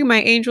hearing my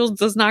angels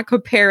does not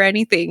compare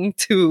anything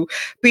to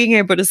being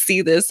able to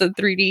see this in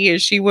 3D.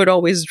 And she would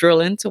always drill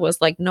into us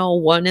like, no,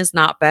 one is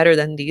not better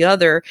than the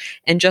other.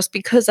 And just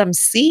because I'm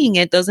seeing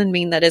it doesn't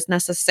mean that it's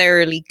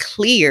necessarily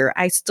clear.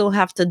 I still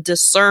have to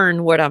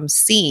discern what I'm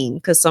seeing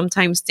because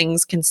sometimes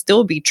things can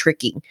still be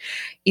tricky,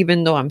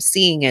 even though I'm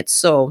seeing it.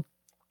 So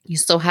you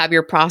still have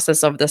your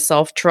process of the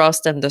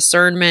self-trust and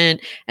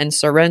discernment and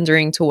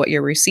surrendering to what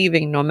you're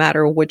receiving, no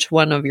matter which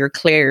one of your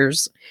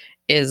clairs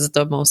is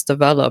the most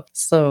developed.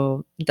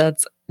 So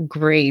that's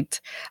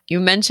great. You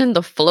mentioned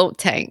the float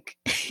tank.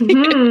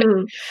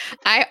 Hmm.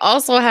 I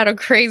also had a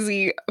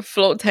crazy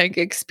float tank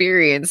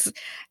experience.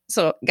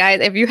 So,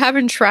 guys, if you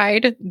haven't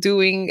tried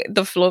doing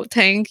the float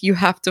tank, you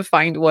have to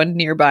find one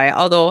nearby.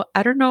 Although,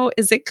 I don't know,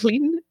 is it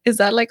clean? Is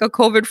that like a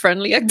COVID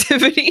friendly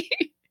activity?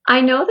 I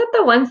know that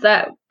the ones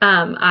that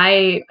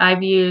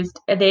I've used,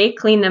 they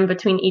clean them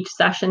between each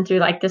session through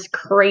like this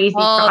crazy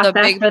Oh, the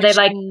process big where they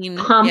like machine.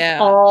 pump Yeah,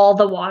 all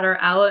the water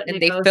out and and it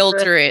they goes through a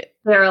filter it.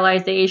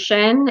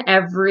 sterilization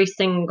every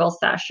single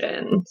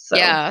session. So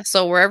Yeah,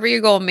 so wherever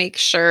you go, make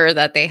sure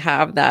that they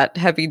have that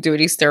heavy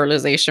duty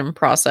sterilization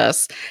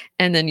process.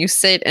 And then you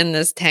sit in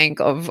this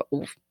tank of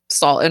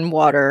salt and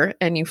water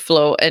and you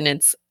float, and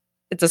it's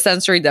a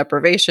sensory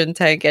deprivation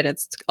tank and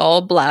it's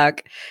all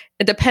black.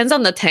 It depends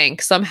on the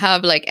tank. Some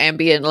have like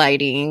ambient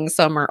lighting,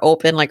 some are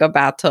open like a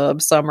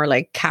bathtub, some are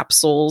like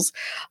capsules.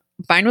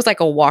 Mine was like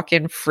a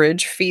walk-in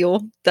fridge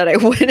feel that I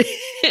went in.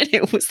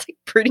 It was like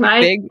pretty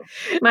mine big.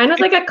 mine was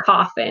like a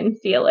coffin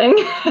feeling.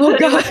 Oh It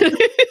god. was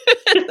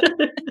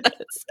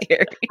That's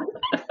scary.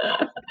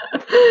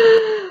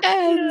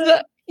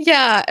 And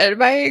yeah, in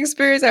my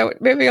experience,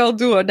 maybe I'll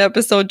do an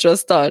episode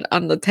just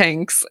on the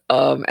tanks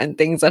and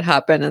things that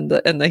happen and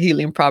the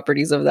healing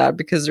properties of that,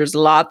 because there's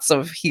lots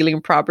of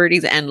healing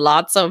properties and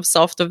lots of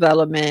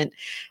self-development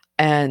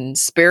and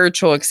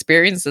spiritual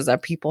experiences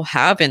that people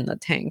have in the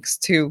tanks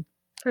too.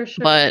 for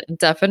sure. But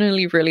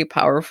definitely really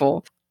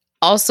powerful.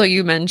 Also,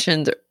 you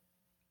mentioned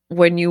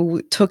when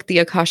you took the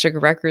Akashic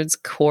Records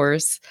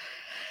course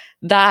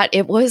that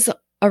it was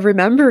a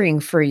remembering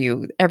for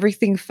you.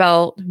 Everything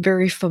felt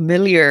very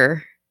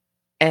familiar.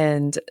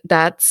 And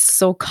that's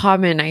so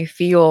common, I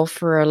feel,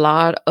 for a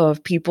lot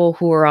of people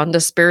who are on the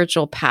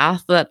spiritual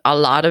path, that a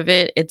lot of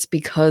it's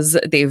because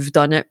they've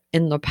done it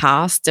in the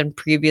past and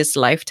previous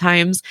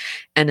lifetimes.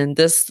 And in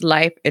this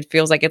life, it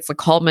feels like it's a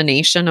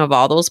culmination of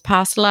all those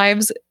past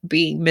lives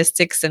being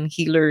mystics and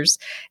healers.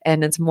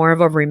 And it's more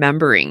of a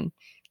remembering.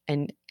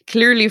 And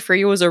clearly for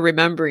you, it was a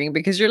remembering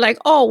because you're like,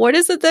 oh, what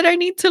is it that I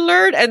need to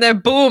learn? And then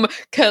boom,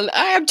 I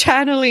am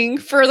channeling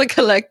for the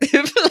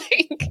collective.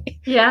 Like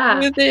Yeah.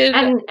 within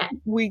And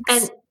weeks.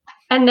 and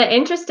and the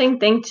interesting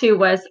thing too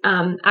was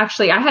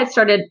actually I had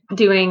started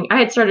reading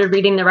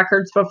the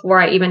records before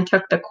I even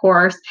took the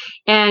course.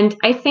 And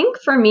I think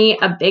for me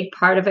a big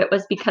part of it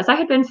was because I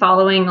had been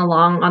following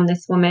along on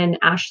this woman,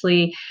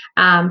 Ashley,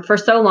 for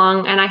so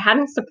long, and I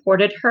hadn't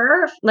supported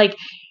her. Like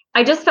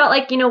I just felt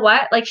like, you know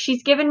what? Like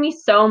she's given me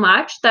so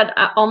much that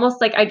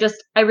almost like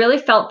I really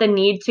felt the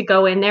need to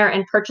go in there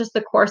and purchase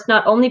the course,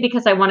 not only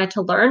because I wanted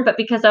to learn, but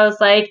because I was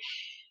like,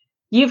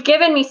 you've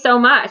given me so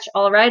much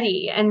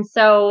already. And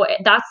so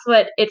that's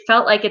what it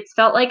felt like. It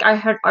felt like I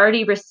had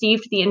already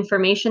received the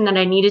information that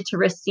I needed to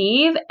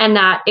receive, and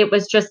that it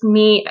was just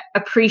me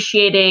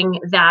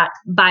appreciating that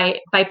by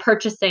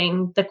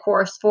purchasing the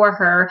course for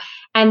her.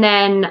 And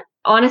then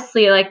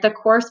honestly, like the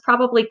course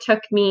probably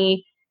took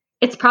me,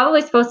 it's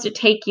probably supposed to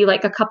take you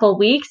like a couple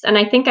weeks, and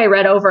I think I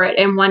read over it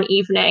in one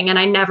evening and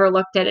I never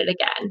looked at it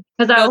again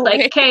because I was No like,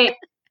 way. okay,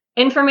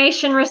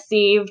 information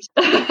received.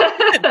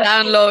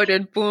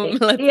 Downloaded, boom,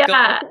 let's go.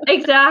 Yeah,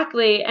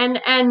 exactly. And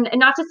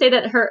not to say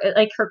that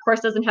her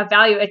course doesn't have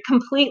value. It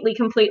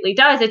completely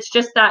does. It's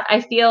just that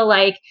I feel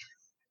like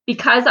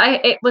because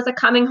it was a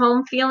coming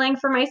home feeling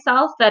for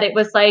myself, that it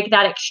was like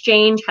that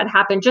exchange had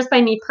happened just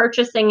by me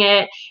purchasing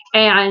it,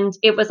 and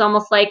it was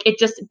almost like it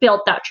just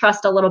built that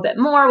trust a little bit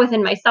more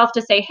within myself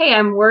to say, hey,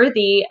 I'm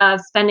worthy of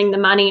spending the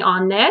money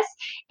on this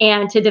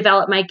and to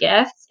develop my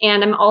gifts,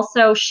 and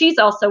she's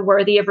also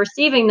worthy of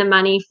receiving the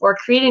money for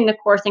creating the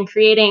course and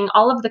creating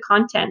all of the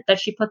content that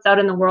she puts out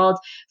in the world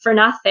for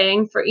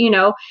nothing, for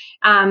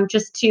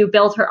just to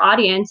build her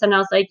audience. And I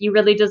was like, you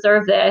really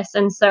deserve this.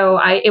 And so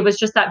it was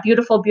just that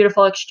beautiful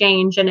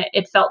exchange, and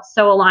it felt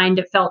so aligned.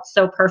 It felt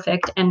so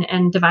perfect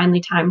and divinely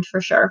timed for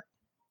sure.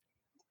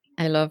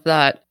 I love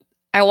that.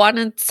 I want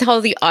to tell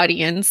the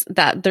audience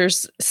that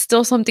there's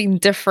still something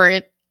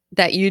different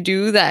that you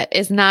do that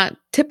is not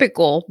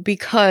typical,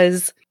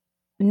 because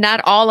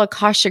not all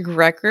Akashic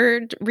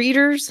record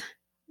readers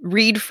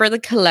read for the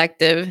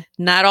collective,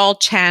 not all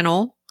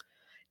channel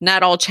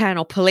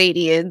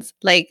Palladians.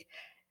 Like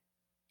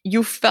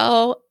you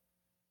felt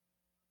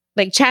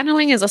like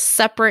channeling is a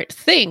separate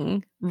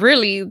thing,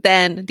 really,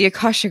 than the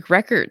Akashic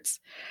records.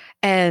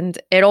 And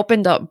it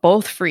opened up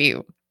both for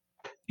you.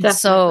 So,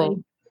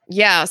 Definitely.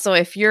 yeah. So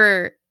if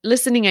you're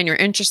listening and you're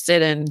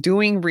interested in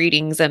doing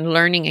readings and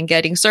learning and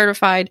getting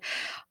certified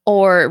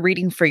or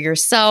reading for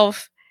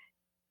yourself,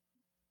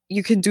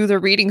 you can do the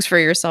readings for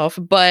yourself,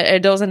 but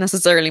it doesn't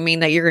necessarily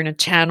mean that you're going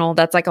to channel.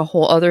 That's like a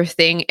whole other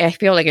thing. I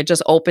feel like it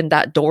just opened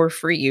that door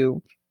for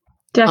you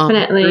through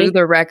Definitely.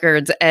 the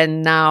records.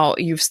 And now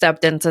you've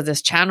stepped into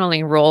this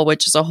channeling role,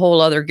 which is a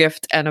whole other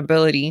gift and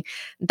ability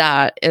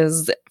that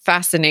is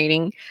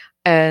fascinating.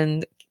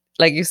 And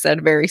like you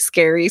said, very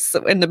scary.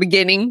 So in the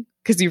beginning,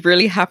 because you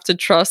really have to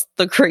trust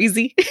the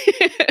crazy.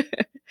 'Cause-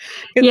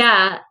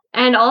 Yeah.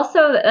 And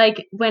also,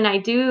 like when I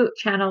do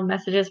channel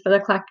messages for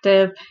the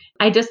collective,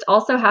 I just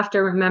also have to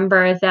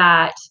remember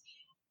that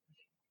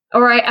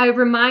I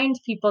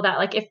remind people that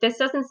like if this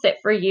doesn't sit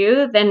for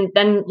you,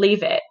 then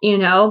leave it,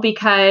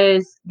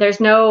 because there's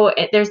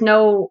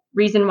no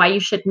reason why you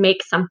should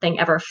make something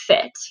ever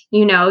fit.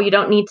 You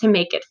don't need to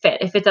make it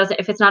fit. If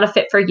it's not a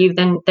fit for you,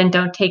 then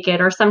don't take it.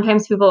 Or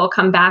sometimes people will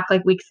come back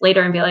like weeks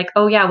later and be like,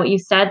 "Oh yeah, what you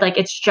said, like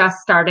it's just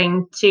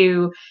starting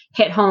to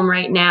hit home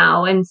right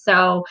now." And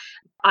so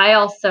I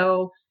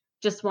also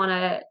just want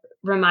to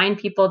remind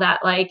people that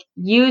like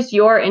use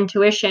your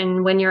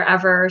intuition when you're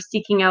ever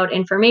seeking out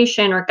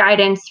information or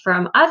guidance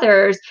from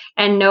others,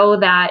 and know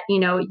that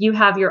you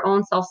have your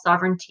own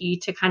self-sovereignty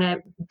to kind of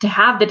to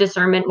have the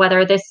discernment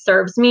whether this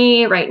serves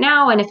me right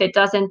now, and if it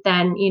doesn't,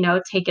 then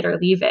take it or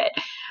leave it,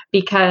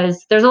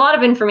 because there's a lot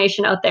of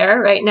information out there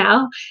right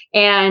now,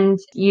 and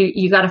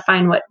you got to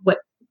find what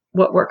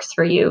works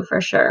for you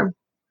for sure.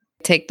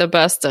 Take the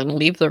best and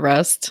leave the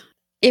rest.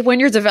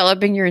 When you're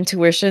developing your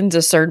intuition,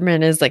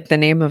 discernment is like the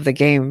name of the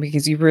game,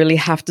 because you really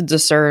have to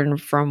discern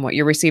from what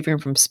you're receiving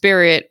from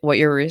spirit, what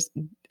you're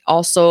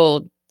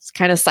also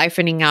kind of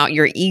siphoning out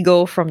your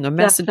ego from the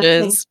Definitely.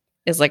 messages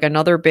is like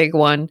another big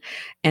one.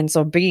 And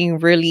so being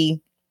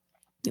really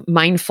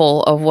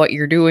mindful of what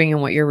you're doing and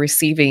what you're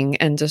receiving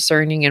and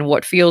discerning and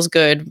what feels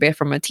good, be it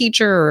from a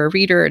teacher or a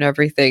reader and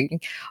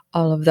everything.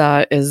 All of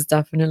that is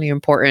definitely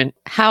important.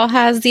 How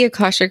has the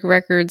Akashic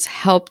Records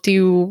helped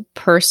you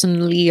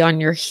personally on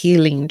your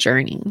healing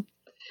journey?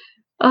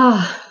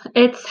 Oh,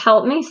 it's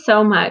helped me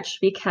so much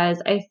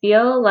because I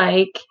feel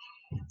like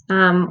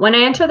when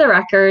I enter the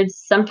records,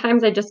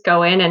 sometimes I just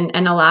go in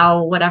and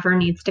allow whatever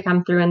needs to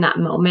come through in that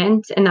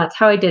moment. And that's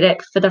how I did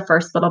it for the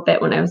first little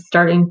bit when I was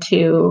starting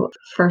to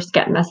first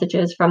get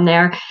messages from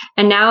there.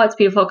 And now it's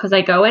beautiful because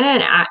I go in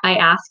and I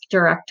ask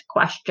direct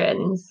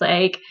questions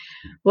like,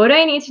 what do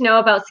I need to know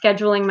about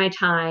scheduling my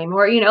time?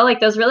 Or, like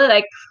those really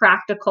like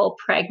practical,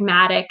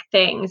 pragmatic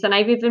things. And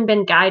I've even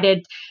been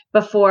guided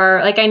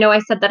before. Like I know I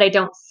said that I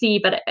don't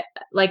see, but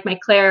like my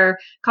clair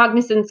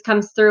cognizance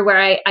comes through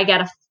where I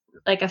get a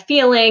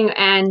feeling,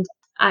 and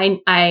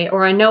I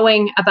or a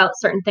knowing about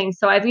certain things.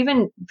 So I've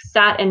even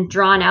sat and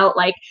drawn out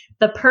like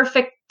the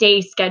perfect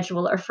day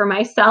scheduler for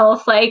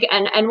myself, like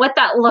and what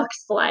that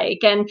looks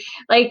like. And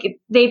like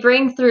they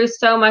bring through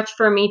so much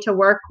for me to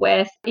work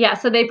with. Yeah,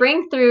 so they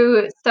bring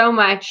through so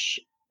much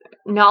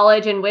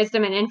knowledge and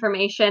wisdom and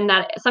information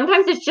that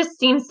sometimes it just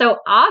seems so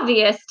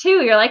obvious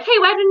too. You're like, hey,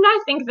 why didn't I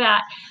think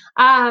that?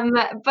 Um,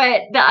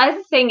 but the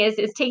other thing is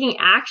taking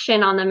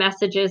action on the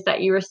messages that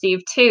you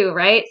receive too,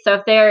 right? So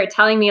if they're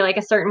telling me like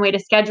a certain way to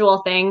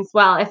schedule things,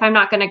 well, if I'm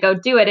not going to go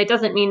do it, it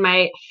doesn't mean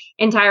my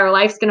entire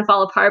life's going to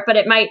fall apart, but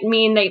it might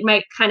mean they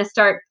might kind of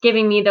start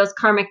giving me those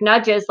karmic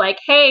nudges like,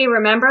 hey,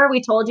 remember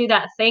we told you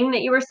that thing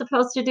that you were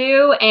supposed to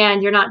do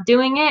and you're not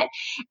doing it.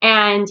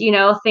 And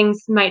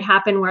things might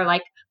happen where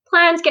like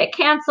plans get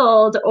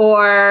canceled,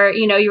 or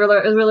you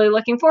were really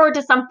looking forward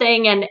to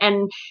something,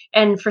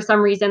 and for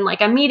some reason like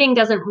a meeting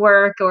doesn't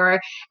work,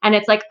 or and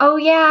it's like, oh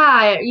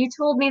yeah, you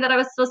told me that I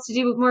was supposed to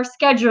do more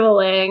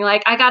scheduling,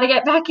 like I got to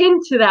get back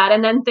into that,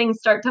 and then things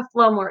start to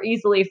flow more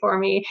easily for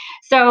me.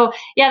 So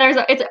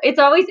yeah, it's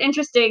always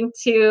interesting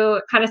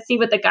to kind of see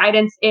what the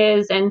guidance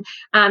is. And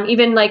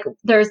even like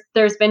there's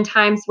been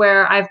times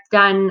where I've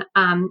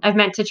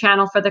meant to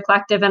channel for the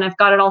collective and I've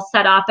got it all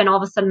set up, and all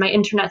of a sudden my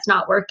internet's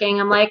not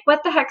working. I'm like,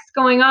 what the heck's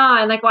going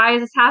on? Like, why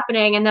is this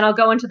happening? And then I'll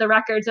go into the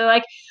records. They're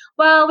like,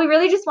 well, we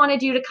really just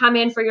wanted you to come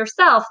in for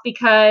yourself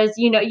because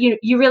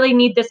you really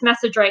need this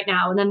message right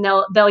now. And then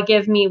they'll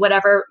give me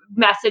whatever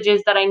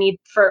messages that I need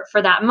for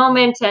that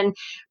moment. And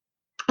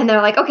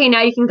they're like, okay,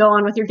 now you can go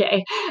on with your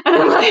day. And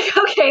I'm like,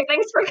 okay,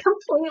 thanks for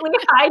completely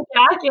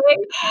hijacking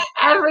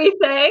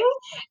everything.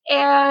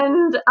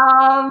 And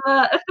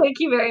thank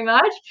you very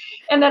much.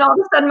 And then all of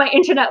a sudden my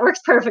internet works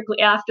perfectly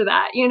after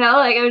that.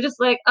 Like I was just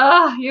like,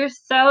 oh, you're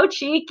so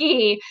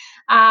cheeky.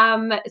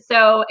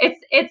 So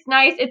it's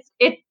nice.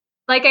 It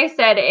like I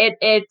said,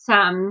 it's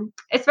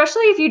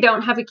especially if you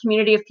don't have a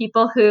community of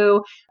people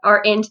who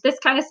are into this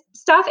kind of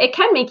stuff, it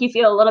can make you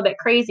feel a little bit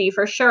crazy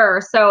for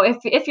sure. So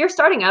if you're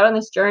starting out on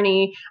this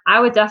journey, I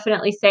would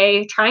definitely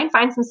say try and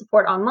find some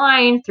support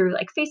online through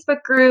like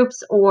Facebook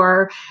groups,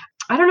 or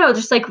I don't know,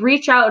 just like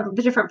reach out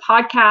to different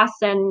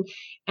podcasts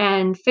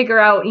and figure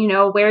out,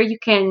 where you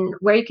can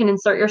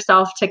insert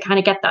yourself to kind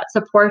of get that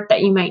support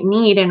that you might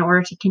need in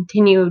order to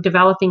continue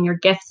developing your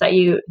gifts that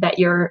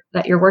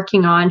you're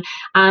working on.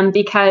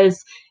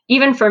 Because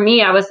even for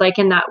me, I was like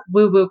in that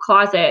woo-woo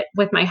closet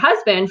with my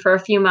husband for a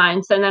few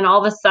months, and then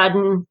all of a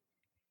sudden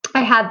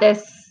I had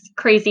this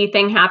crazy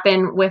thing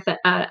happen with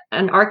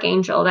an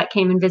archangel that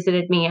came and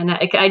visited me. And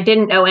I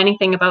didn't know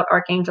anything about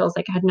archangels.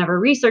 Like I had never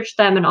researched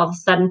them. And all of a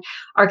sudden,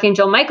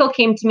 Archangel Michael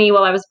came to me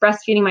while I was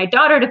breastfeeding my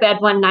daughter to bed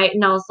one night.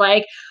 And I was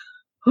like,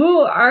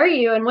 who are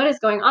you and what is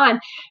going on?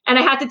 And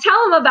I had to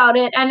tell him about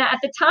it. And at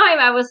the time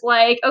I was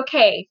like,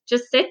 okay,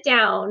 just sit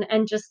down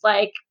and just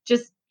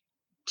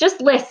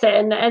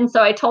listen. And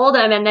so I told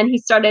him, and then he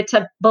started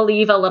to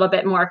believe a little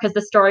bit more because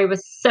the story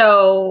was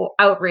so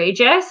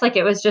outrageous. Like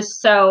it was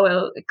just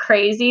so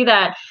crazy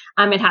that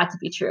it had to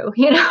be true.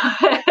 And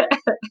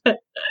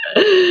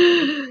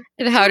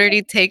how did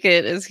he take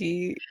it? Is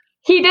he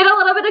he did a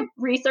little bit of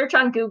research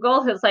on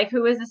Google. He was like,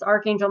 who is this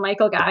Archangel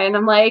Michael guy? And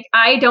I'm like,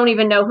 I don't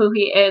even know who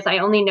he is. I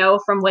only know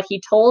from what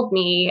he told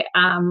me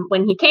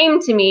when he came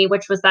to me,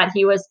 which was that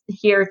he was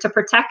here to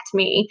protect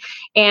me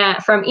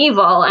and from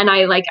evil. And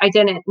I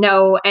didn't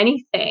know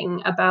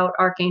anything about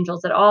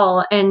archangels at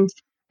all.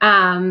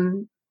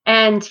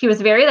 And he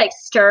was very like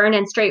stern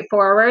and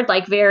straightforward,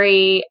 like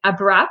very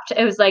abrupt.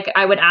 It was like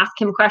I would ask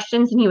him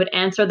questions and he would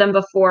answer them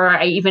before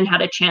I even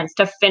had a chance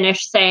to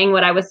finish saying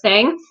what I was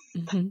saying.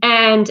 Mm-hmm.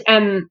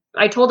 And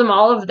I told him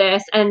all of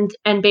this, and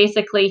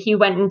basically he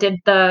went and did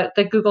the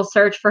Google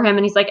search for him,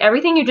 and he's like,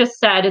 everything you just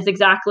said is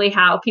exactly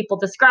how people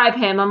describe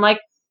him. I'm like,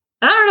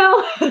 I don't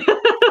know.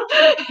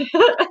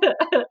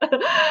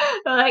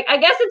 Like, I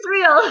guess it's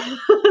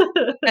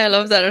real. I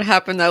love that it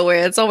happened that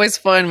way. It's always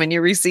fun when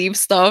you receive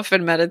stuff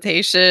in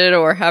meditation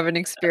or have an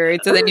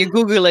experience and then you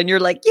Google and you're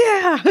like,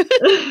 yeah.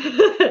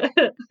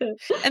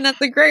 And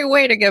that's a great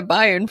way to get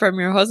buy-in from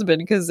your husband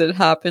because it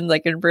happened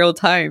like in real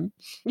time.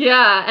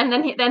 Yeah, and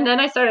then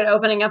I started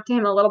opening up to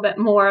him a little bit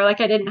more. Like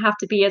I didn't have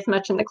to be as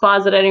much in the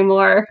closet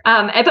anymore.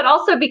 But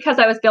also because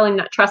I was building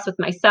that trust with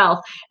myself.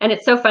 And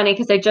it's so funny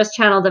because I just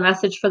channeled a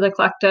message for the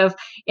collective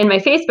in my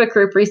Facebook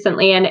group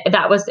recently, and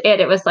that was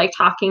it. It was like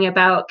talking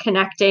about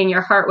connecting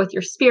your heart with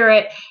your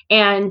spirit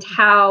and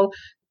how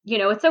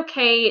it's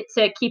okay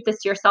to keep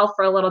this to yourself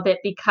for a little bit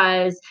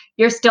because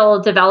you're still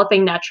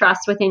developing that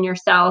trust within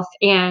yourself,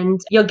 and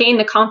you'll gain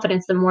the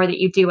confidence the more that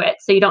you do it.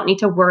 So you don't need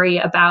to worry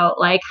about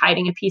like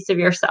hiding a piece of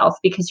yourself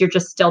because you're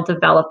just still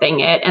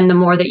developing it. And the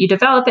more that you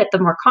develop it, the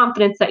more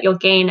confidence that you'll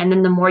gain. And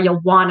then the more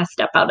you'll want to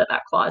step out of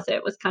that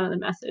closet was kind of the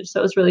message.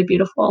 So it was really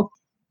beautiful.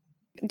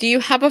 Do you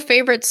have a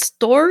favorite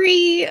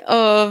story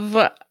of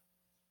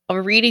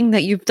a reading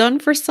that you've done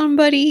for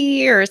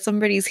somebody or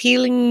somebody's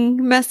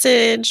healing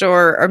message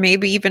or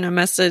maybe even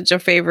a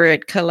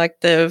favorite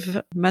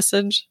collective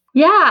message?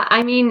 Yeah,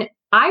 I mean,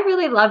 I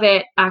really love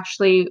it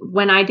actually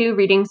when I do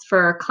readings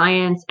for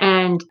clients,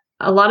 and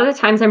a lot of the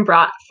times I'm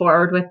brought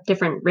forward with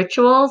different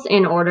rituals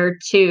in order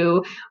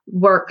to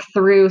work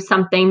through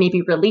something,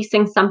 maybe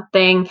releasing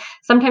something.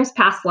 Sometimes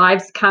past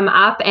lives come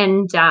up,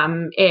 and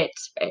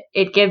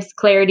it gives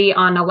clarity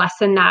on a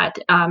lesson that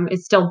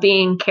is still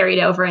being carried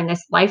over in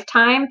this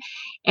lifetime.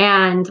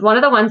 And one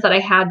of the ones that I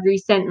had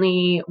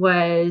recently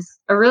was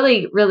a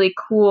really, really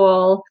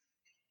cool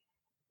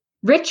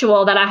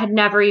ritual that I had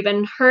never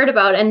even heard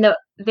about. And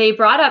they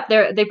brought up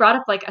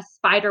like a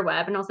spider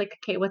web, and I was like,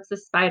 okay, what's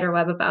this spider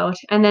web about?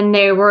 And then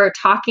they were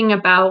talking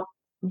about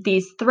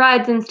these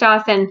threads and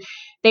stuff, and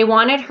they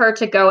wanted her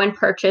to go and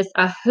purchase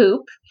a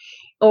hoop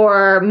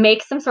or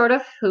make some sort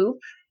of hoop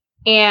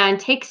and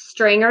take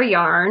string or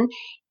yarn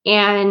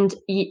and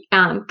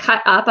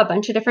cut up a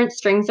bunch of different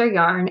strings or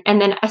yarn and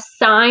then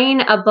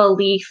assign a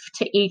belief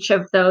to each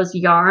of those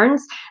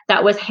yarns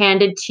that was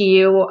handed to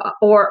you,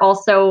 or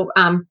also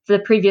the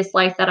previous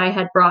life that I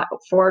had brought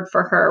forward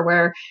for her,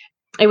 where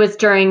it was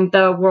during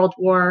the World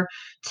War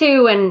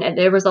II, and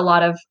there was a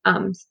lot of,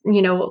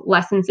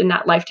 lessons in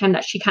that lifetime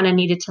that she kind of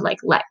needed to like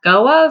let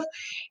go of.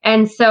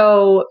 And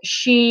so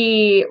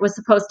she was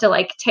supposed to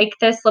like take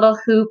this little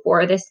hoop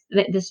or this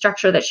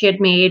structure that she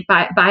had made,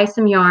 buy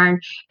some yarn,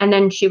 and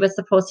then she was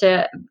supposed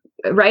to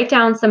write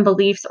down some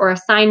beliefs or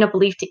assign a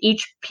belief to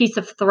each piece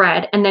of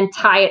thread and then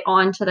tie it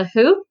onto the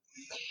hoop.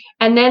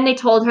 And then they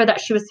told her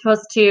that she was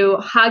supposed to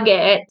hug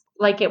it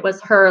like it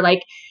was her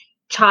like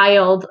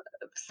child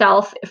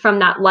self from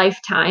that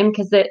lifetime,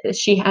 because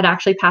she had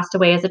actually passed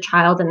away as a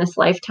child in this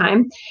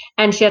lifetime,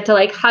 and she had to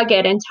like hug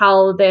it and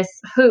tell this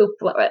hoop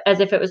as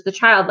if it was the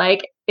child,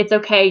 like, it's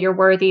okay, you're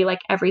worthy, like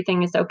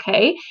everything is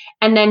okay.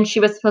 And then she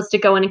was supposed to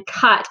go in and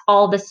cut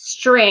all the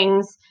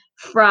strings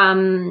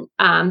from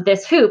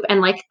this hoop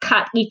and like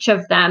cut each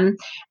of them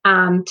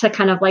to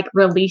kind of like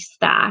release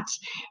that.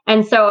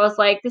 And so I was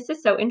like, this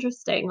is so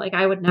interesting, like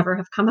I would never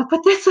have come up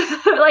with this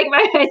like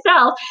by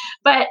myself.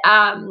 But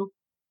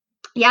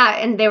yeah,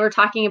 and they were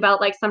talking about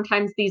like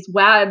sometimes these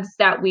webs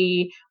that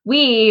we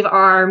weave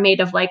are made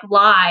of like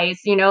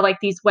lies, like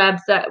these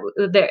webs that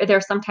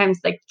they're sometimes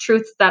like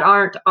truths that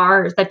aren't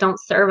ours, that don't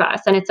serve us,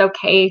 and it's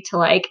okay to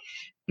like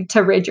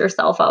to rid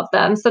yourself of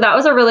them. So that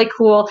was a really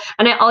cool,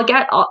 and I'll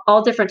get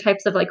all different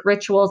types of like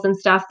rituals and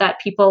stuff that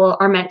people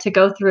are meant to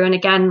go through. And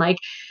again, like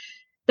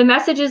the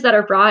messages that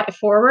are brought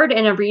forward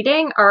in a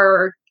reading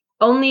are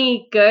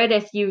only good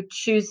if you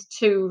choose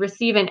to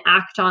receive and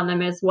act on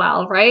them as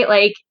well, right?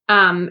 Like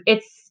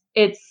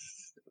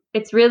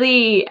it's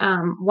really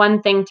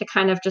one thing to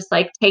kind of just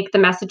like take the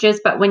messages,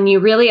 but when you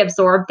really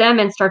absorb them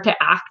and start to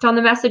act on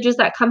the messages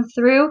that come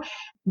through,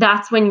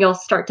 that's when you'll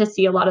start to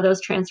see a lot of those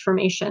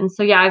transformations.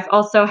 So yeah, I've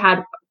also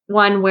had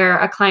one where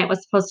a client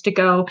was supposed to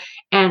go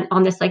and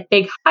on this like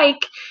big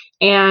hike,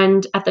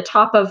 and at the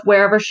top of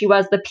wherever she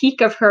was, the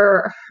peak of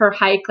her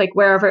hike, like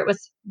wherever it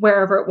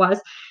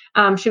was,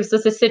 she was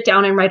supposed to sit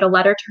down and write a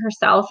letter to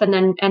herself, and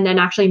then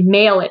actually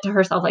mail it to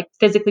herself, like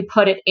physically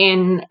put it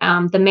in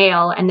the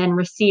mail, and then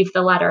receive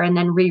the letter and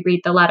then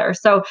reread the letter.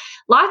 So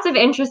lots of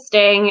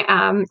interesting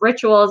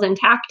rituals and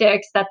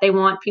tactics that they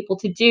want people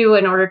to do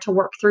in order to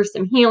work through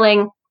some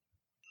healing.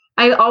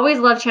 I always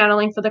love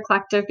channeling for the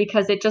collective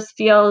because it just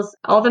feels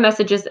all the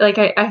messages, like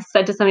I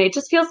said to somebody, it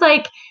just feels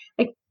like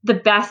the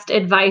best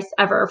advice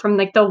ever from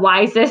like the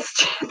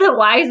wisest, the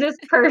wisest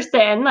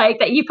person like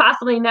that you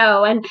possibly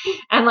know. And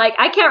like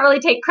I can't really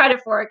take credit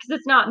for it because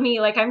it's not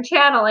me. Like I'm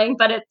channeling,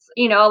 but it's,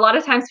 you know, a lot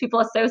of times people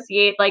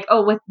associate like,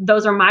 oh, with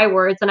those are my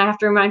words. And I have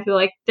to remind people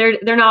like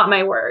they're not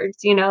my words,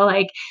 you know,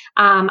 like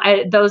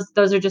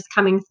those are just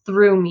coming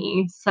through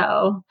me.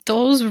 So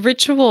Those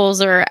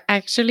rituals are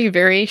actually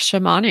very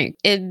shamanic.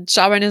 In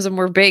shamanism,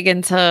 we're big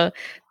into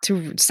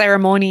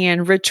ceremony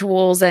and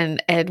rituals,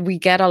 and we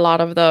get a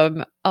lot of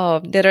them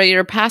that are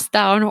either passed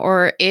down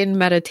or in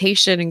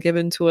meditation and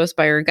given to us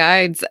by our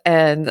guides.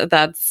 And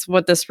that's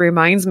what this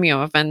reminds me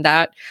of. And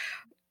that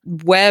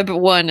web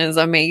one is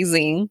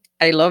amazing.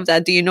 I love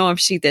that. Do you know if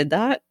she did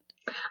that?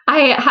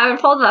 I haven't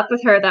followed up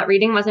with her. That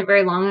reading wasn't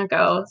very long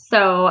ago,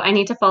 so I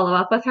need to follow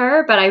up with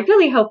her, but I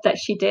really hope that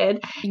she did.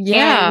 And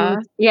Yeah.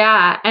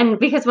 yeah, and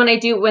because when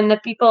the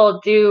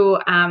people do,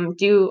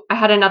 I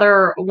had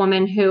another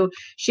woman who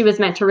she was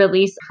meant to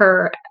release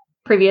her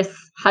previous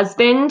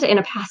husband in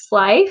a past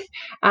life,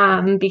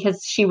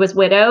 because she was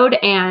widowed,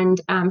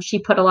 and she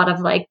put a lot of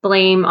like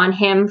blame on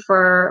him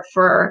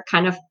for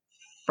kind of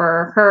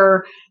for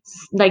her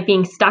like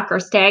being stuck or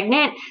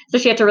stagnant. So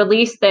she had to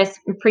release this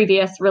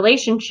previous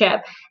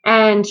relationship.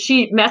 And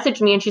she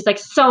messaged me and she's like,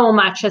 so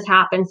much has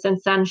happened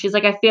since then. She's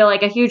like, I feel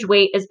like a huge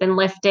weight has been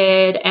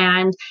lifted.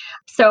 And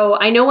so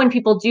I know when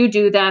people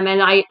do them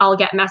and I'll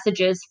get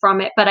messages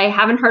from it, but I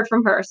haven't heard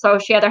from her. So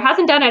she either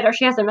hasn't done it or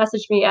she hasn't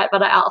messaged me yet,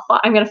 but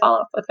I'm going to follow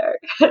up with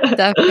her.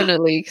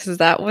 Definitely, because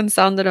that one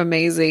sounded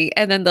amazing.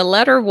 And then the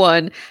letter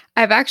one,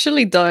 I've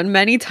actually done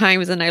many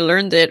times, and I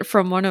learned it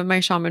from one of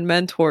my shaman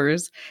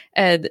mentors.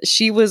 And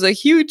she was a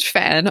huge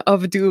fan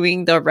of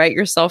doing the write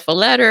yourself a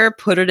letter,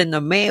 put it in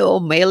the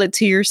mail it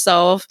to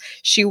yourself.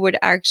 She would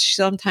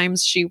actually,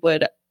 sometimes she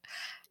would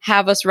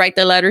have us write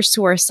the letters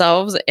to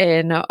ourselves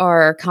in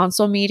our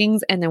council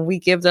meetings, and then we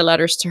give the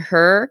letters to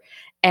her,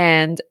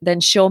 and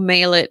then she'll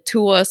mail it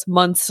to us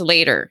months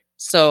later.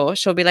 So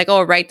she'll be like,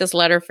 oh, write this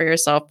letter for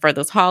yourself for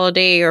this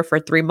holiday or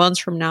for 3 months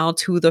from now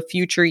to the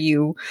future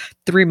you,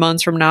 3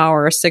 months from now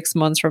or 6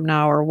 months from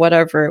now or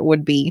whatever it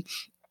would be.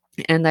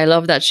 And I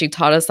love that she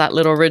taught us that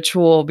little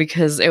ritual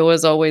because it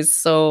was always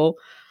so,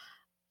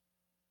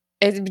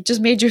 it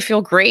just made you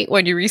feel great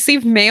when you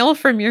receive mail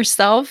from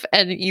yourself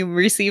and you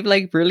receive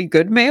like really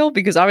good mail,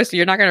 because obviously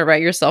you're not going to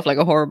write yourself like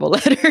a horrible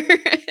letter.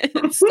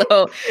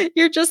 So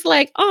you're just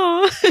like,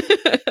 oh.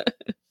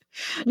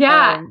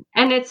 Yeah, um,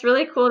 and it's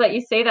really cool that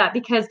you say that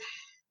because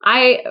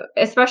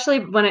especially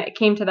when it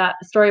came to that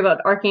story about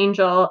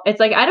Archangel, it's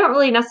like I don't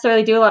really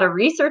necessarily do a lot of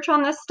research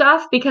on this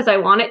stuff because I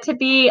want it to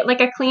be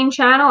like a clean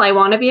channel. I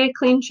want to be a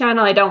clean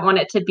channel. I don't want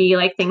it to be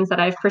like things that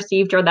I've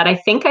perceived or that I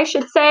think I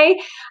should say.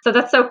 So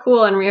that's so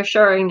cool and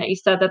reassuring that you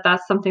said that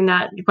that's something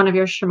that one of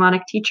your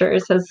shamanic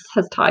teachers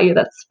has taught you.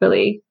 That's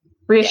really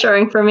yeah,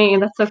 reassuring for me.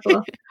 That's so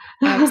cool.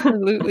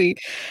 absolutely.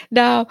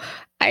 Now,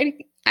 I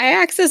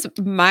access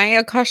my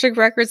Akashic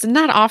records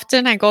not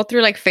often. I go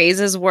through like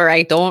phases where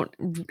I don't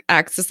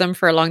access them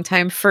for a long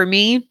time. For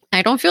me,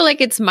 I don't feel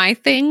like it's my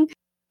thing.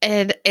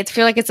 And it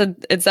feel like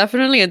it's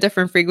definitely a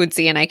different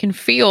frequency. And I can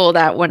feel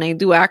that when I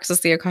do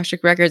access the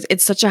Akashic records,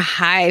 it's such a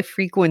high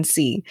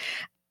frequency.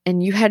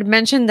 And you had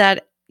mentioned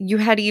that you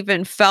had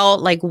even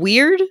felt like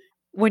weird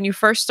when you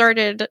first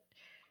started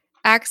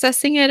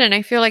accessing it, and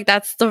I feel like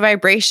that's the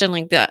vibration,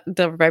 like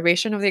the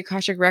vibration of the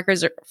Akashic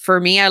records for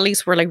me at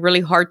least were like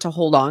really hard to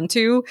hold on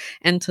to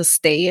and to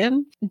stay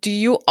in. Do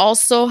you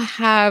also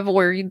have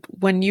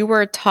when you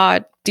were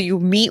taught, do you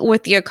meet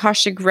with the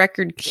Akashic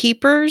record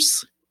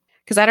keepers?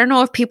 Because I don't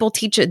know if people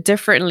teach it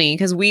differently,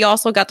 because we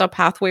also got the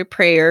pathway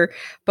prayer,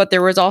 but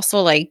there was also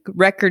like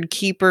record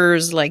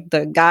keepers, like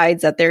the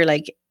guides that they're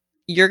like,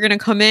 you're gonna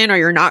come in or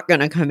you're not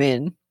gonna come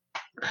in.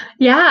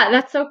 Yeah,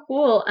 that's so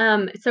cool.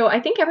 So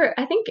I think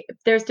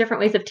there's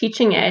different ways of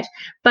teaching it,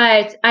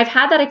 but I've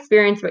had that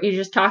experience what you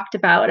just talked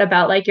about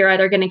like you're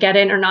either going to get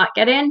in or not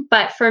get in.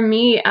 But for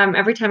me,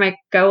 every time I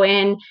go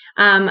in,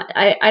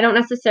 I don't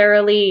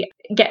necessarily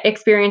get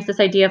experience this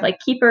idea of like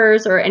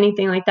keepers or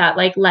anything like that,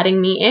 like letting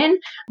me in.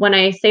 When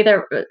I say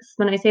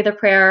the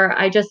prayer,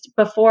 I just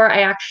before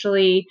I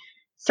actually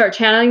start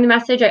channeling the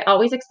message, I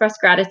always express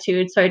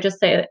gratitude. So I just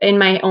say it in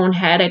my own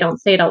head. I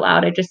don't say it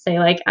aloud. I just say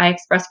like I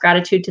express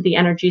gratitude to the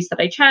energies that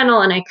I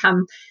channel, and I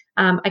come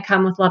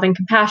with love and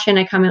compassion.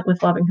 I come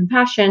with love and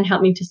compassion.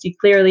 Help me to see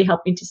clearly.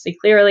 Help me to see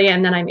clearly,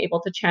 and then I'm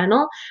able to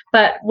channel.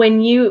 But what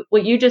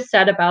you just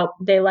said about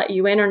they let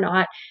you in or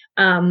not,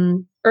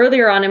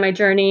 earlier on in my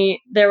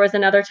journey, there was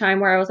another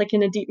time where I was like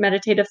in a deep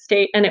meditative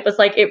state, and it was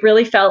like it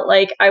really felt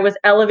like I was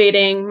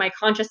elevating my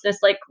consciousness.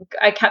 Like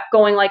I kept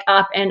going like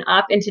up and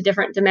up into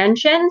different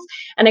dimensions,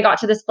 and I got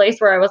to this place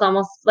where I was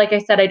almost, like I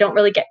said, I don't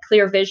really get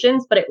clear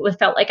visions, but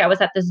felt like I was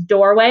at this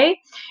doorway,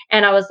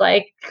 and I was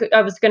like,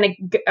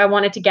 I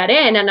wanted to get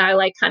in, and I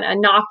like kind of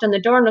knocked on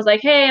the door and was like,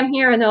 hey, I'm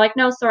here, and they're like,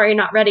 no, sorry, you're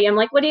not ready. I'm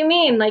like, what do you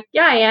mean? Like,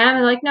 yeah, I am. And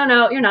they're like,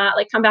 no, you're not.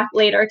 Like, come back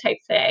later, type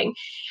thing.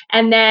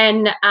 And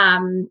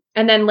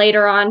then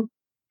later on,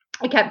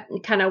 I kept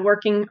kind of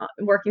working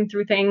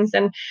through things,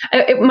 and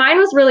mine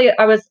was really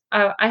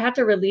I had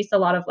to release a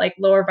lot of like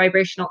lower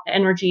vibrational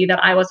energy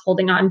that I was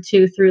holding on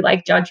to through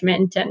like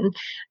judgment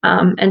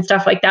and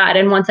stuff like that.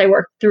 And once I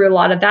worked through a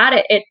lot of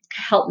that, it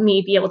helped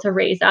me be able to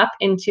raise up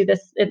into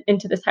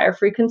this higher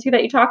frequency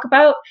that you talk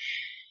about.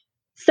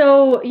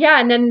 So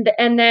yeah,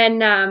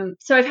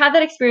 so I've had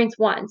that experience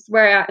once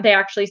where they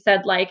actually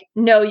said like,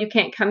 no, you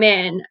can't come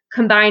in,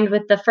 combined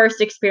with the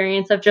first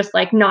experience of just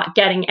like not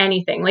getting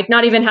anything, like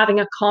not even having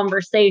a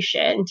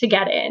conversation to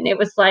get in. It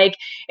was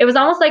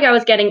almost like I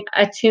was getting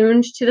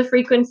attuned to the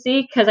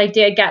frequency, because I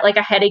did get like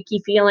a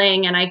headachy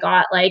feeling, and I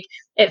got like,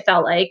 it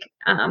felt like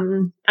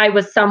I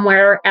was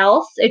somewhere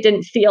else. It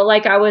didn't feel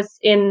like I was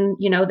in,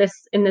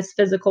 in this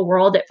physical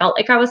world. It felt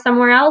like I was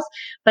somewhere else,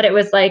 but it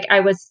was like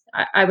I was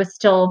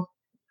still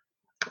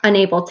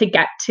unable to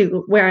get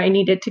to where I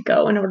needed to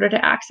go in order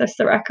to access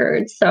the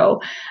records.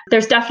 So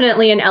there's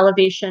definitely an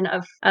elevation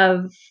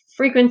of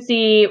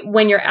frequency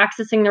when you're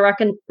accessing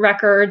the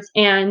records.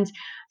 And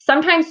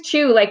sometimes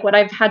too, like what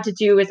I've had to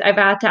do is I've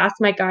had to ask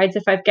my guides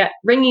if I get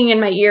ringing in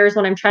my ears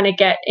when I'm trying to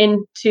get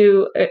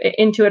into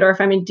it, or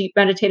if I'm in deep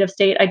meditative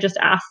state, I just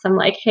ask them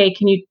like, hey,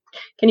 can you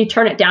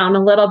turn it down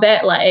a little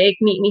bit? Like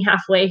meet me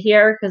halfway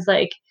here, because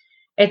like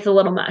it's a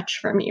little much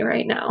for me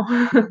right now.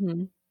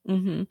 Mhm.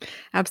 Mhm.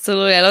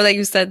 Absolutely. I love that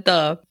you said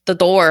the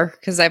door,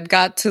 because I've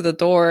got to the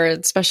door,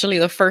 especially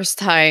the first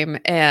time,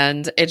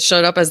 and it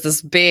showed up as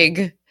this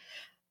big,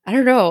 I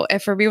don't know,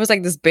 and for me it was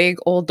like this big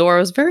old door. It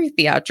was very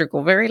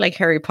theatrical, very like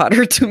Harry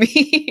Potter to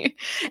me.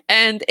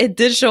 And it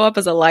did show up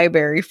as a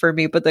library for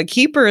me, but the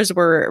keepers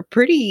were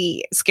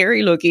pretty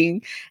scary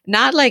looking,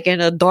 not like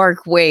in a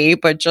dark way,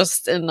 but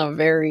just in a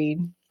very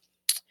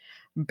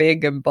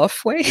big and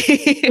buff way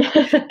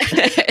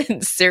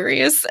and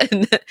serious,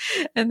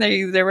 and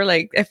they were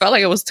like, I felt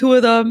like it was two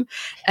of them.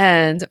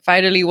 And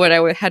finally when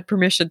had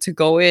permission to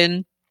go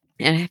in,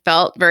 and I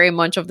felt very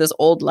much of this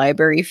old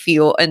library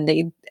feel, and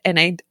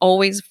I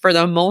always, for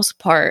the most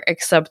part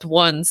except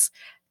once,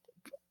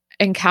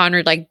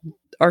 encountered like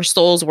our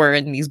souls were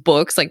in these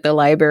books, like the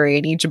library,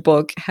 and each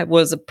book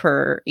was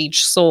per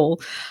each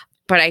soul.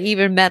 But I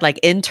even met like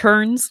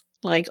interns,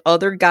 like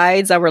other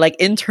guides that were like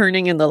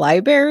interning in the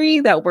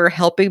library that were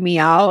helping me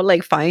out,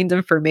 like find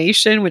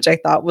information, which I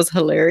thought was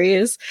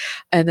hilarious.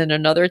 And then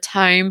another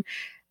time,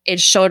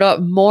 it showed up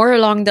more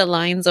along the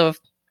lines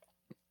of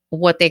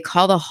what they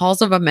call the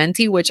halls of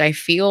Amenti, which I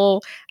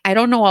feel, I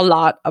don't know a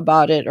lot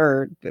about it,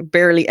 or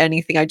barely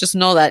anything. I just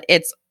know that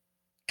it's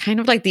kind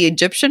of like the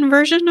Egyptian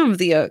version of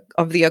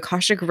the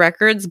Akashic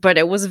records, but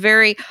it was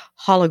very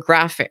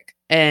holographic.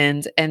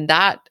 And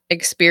that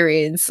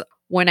experience,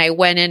 when I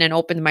went in and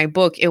opened my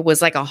book, it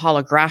was like a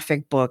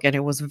holographic book, and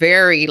it was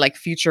very like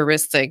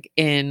futuristic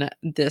in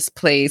this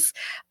place.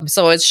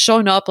 So it's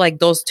shown up like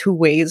those two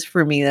ways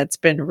for me. That's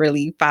been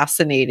really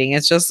fascinating.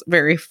 It's just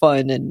very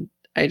fun, and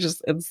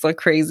it's so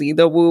crazy.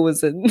 The woo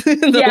was in the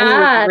woo was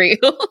Yeah,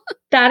 real.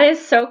 that is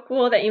so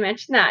cool that you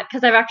mentioned that,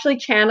 because I've actually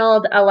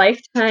channeled a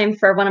lifetime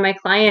for one of my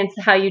clients,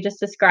 how you just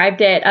described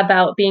it,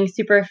 about being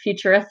super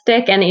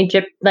futuristic and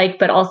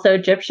but also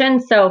Egyptian.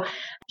 So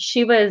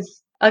she was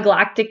a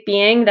galactic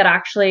being that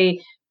actually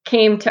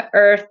came to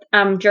Earth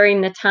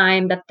during the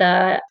time that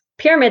the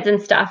pyramids and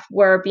stuff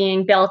were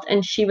being built,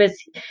 and she was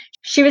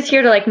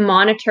here to like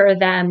monitor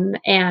them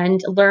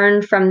and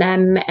learn from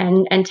them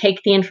and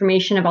take the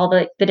information of all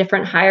the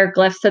different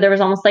hieroglyphs. So there was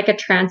almost like a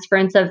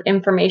transference of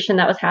information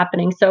that was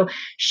happening. So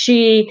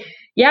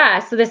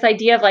so this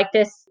idea of like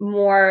this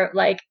more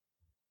like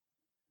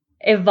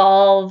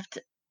evolved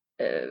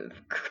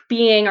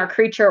being or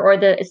creature, or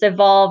this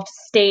evolved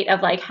state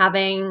of like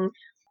having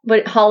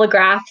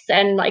holographs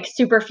and like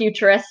super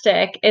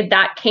futuristic,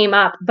 that came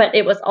up, but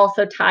it was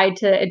also tied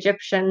to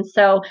Egyptian.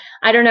 So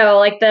I don't know,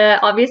 like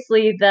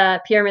obviously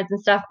the pyramids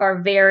and stuff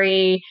are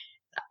very,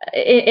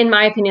 in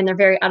my opinion, they're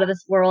very out of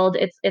this world.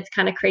 It's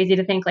kind of crazy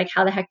to think like,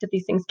 how the heck did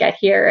these things get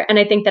here? And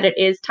I think that it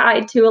is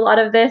tied to a lot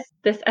of this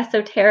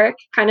esoteric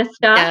kind of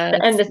stuff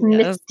and Yes, this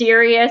yes,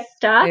 mysterious I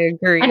stuff. And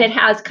it agree.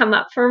 has come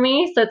up for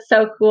me. So it's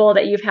so cool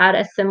that you've had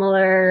a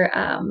similar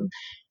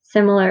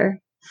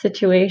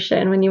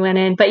situation when you went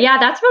in. But yeah,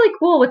 that's really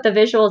cool with the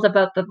visuals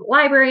about the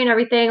library and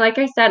everything. Like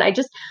I said, I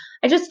just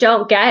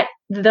don't get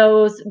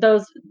those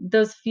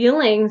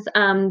feelings.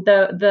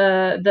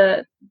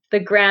 The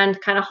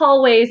grand kind of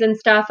hallways and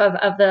stuff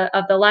of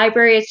the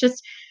library. It's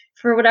just,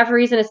 for whatever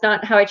reason, it's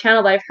not how I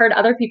channel. But I've heard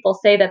other people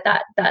say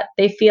that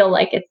they feel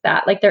like it's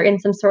that, like they're in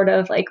some sort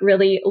of like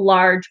really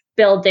large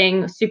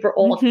building, super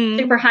old, Mhm.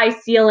 super high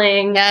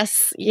ceiling.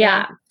 Yes,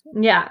 yeah,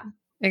 Yeah, yeah.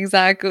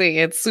 exactly.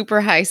 It's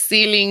super high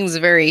ceilings,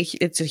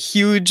 it's a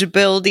huge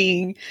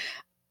building.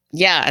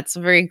 Yeah, it's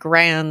a very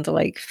grand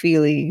like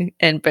feeling,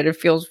 but it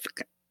feels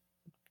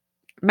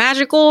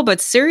magical but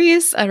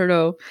serious. I don't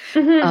know.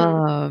 Hmm.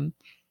 Um,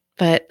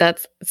 but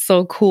that's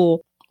so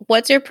cool.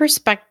 What's your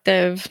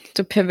perspective,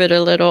 to pivot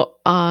a little,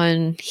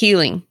 on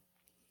healing?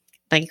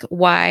 Like,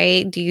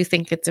 why do you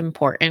think it's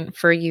important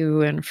for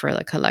you and for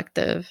the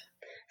collective?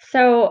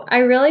 So I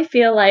really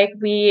feel like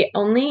we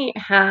only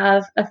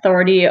have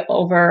authority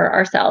over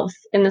ourselves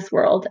in this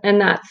world. And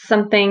that's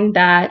something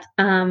that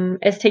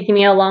is taking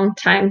me a long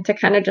time to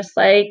kind of just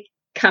like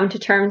come to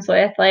terms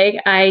with. Like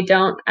I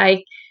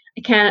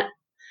can't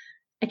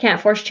I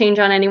can't force change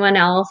on anyone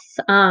else.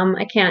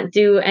 I can't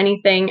do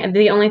anything.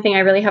 The only thing I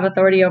really have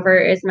authority over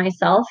is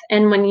myself.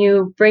 And when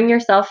you bring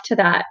yourself to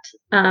that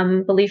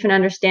belief and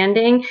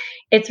understanding,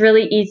 it's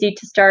really easy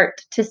to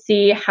start to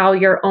see how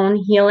your own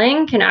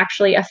healing can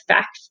actually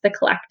affect the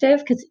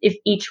collective. Because if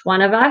each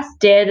one of us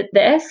did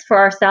this for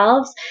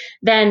ourselves,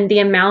 then the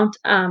amount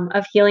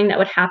of healing that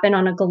would happen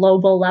on a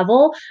global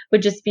level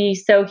would just be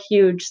so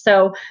huge.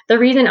 So the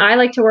reason I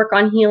like to work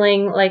on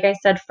healing, like I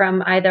said,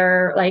 from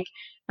either like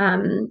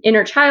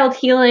inner child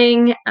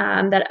healing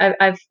that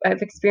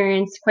I've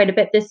experienced quite a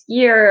bit this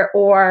year,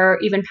 or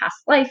even past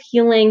life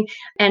healing,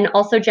 and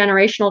also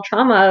generational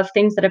trauma of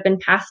things that have been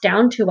passed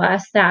down to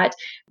us that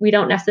we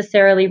don't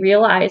necessarily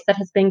realize that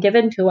has been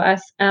given to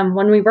us.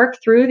 When we work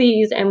through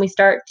these and we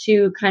start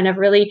to kind of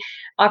really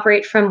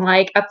operate from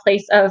like a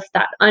place of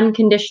that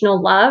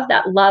unconditional love,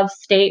 that love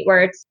state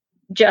where it's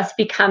just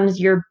becomes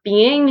your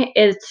being,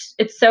 it's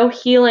so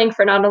healing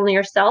for not only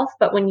yourself,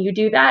 but when you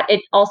do that,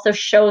 it also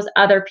shows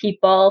other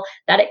people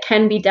that it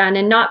can be done,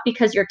 and not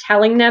because you're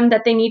telling them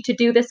that they need to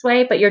do this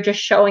way, but you're just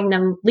showing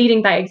them,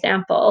 leading by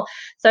example.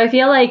 So I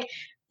feel like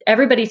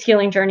everybody's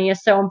healing journey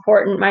is so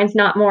important. Mine's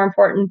not more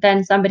important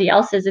than somebody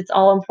else's. It's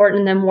all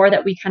important. The more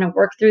that we kind of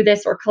work through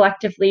this or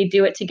collectively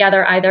do it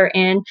together, either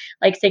in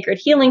like sacred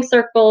healing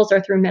circles or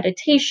through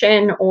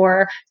meditation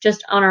or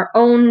just on our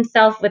own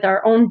self with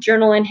our own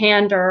journal in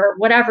hand or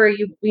whatever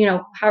you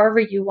know,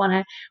 however you want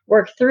to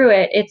work through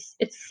it. It's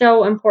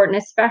so important,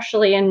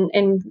 especially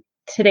in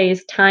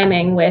today's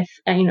timing with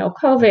you know,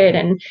 COVID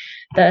and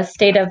the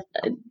state of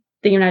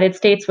the United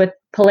States with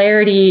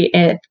polarity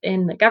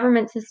in the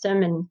government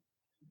system.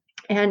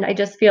 And I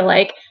just feel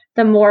like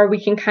the more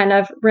we can kind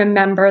of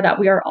remember that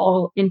we are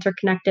all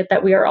interconnected,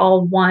 that we are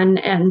all one,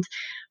 and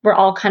we're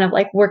all kind of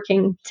like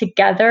working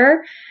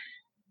together,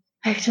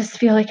 I just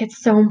feel like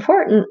it's so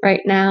important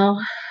right now.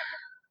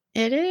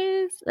 It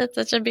is. That's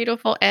such a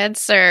beautiful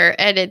answer.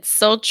 And it's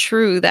so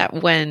true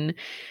that when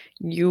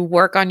you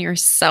work on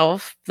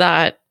yourself,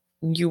 that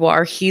you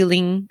are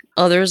healing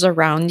others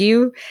around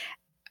you.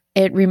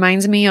 It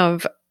reminds me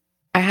of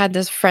I had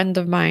this friend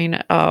of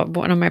mine,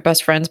 one of my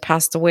best friends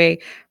passed away,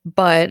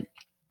 but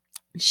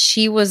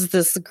she was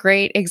this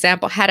great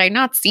example. Had I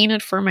not seen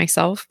it for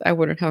myself, I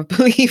wouldn't have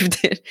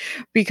believed it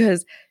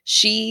because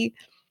she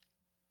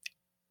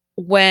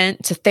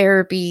went to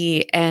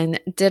therapy and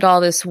did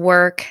all this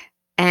work.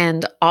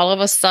 And all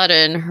of a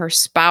sudden, her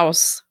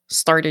spouse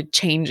started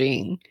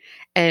changing.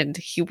 And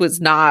he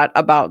was not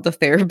about the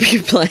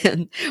therapy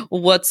plan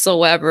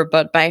whatsoever.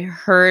 But by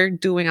her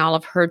doing all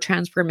of her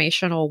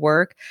transformational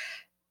work,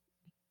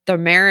 the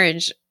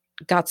marriage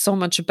got so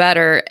much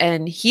better,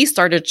 and he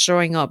started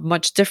showing up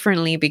much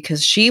differently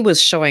because she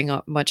was showing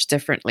up much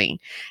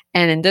differently.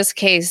 And in this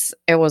case,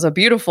 it was a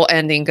beautiful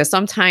ending because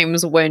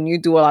sometimes when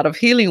you do a lot of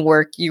healing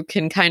work, you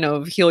can kind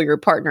of heal your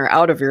partner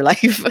out of your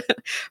life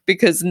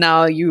because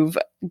now you've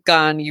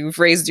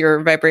raised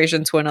your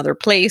vibration to another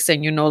place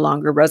and you no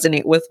longer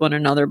resonate with one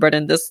another. But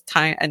in this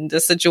time, in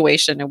this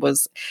situation,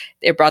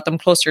 it brought them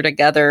closer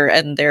together,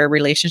 and their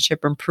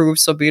relationship improved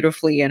so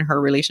beautifully, and her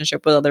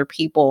relationship with other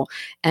people.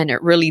 And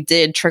it really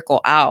did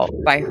trickle out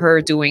by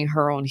her doing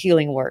her own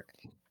healing work.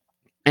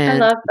 I And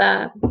love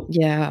that.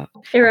 yeah.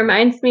 It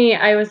reminds me,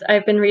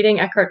 I've been reading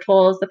Eckhart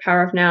Tolle's The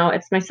Power of Now.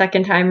 It's my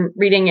second time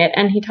reading it,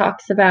 and he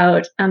talks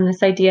about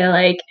this idea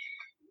like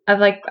of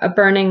like a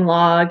burning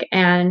log,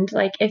 and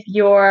like if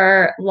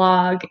your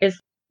log is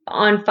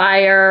on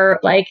fire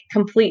like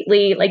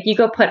completely, like you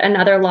go put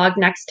another log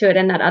next to it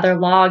and that other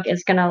log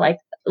is going to like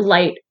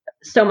light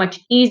so much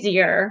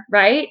easier,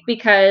 right?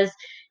 Because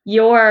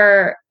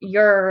you're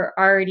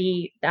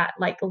already that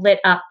like lit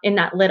up, in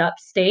that lit up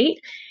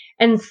state.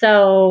 And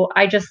so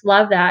I just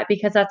love that,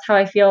 because that's how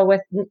I feel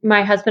with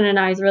my husband and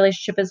I's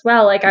relationship as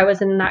well. Like I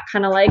was in that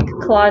kind of like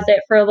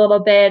closet for a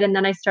little bit, and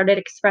then I started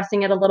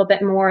expressing it a little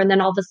bit more. And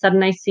then all of a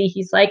sudden I see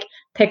he's like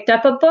picked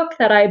up a book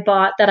that I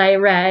bought that I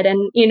read.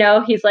 And, you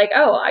know, he's like,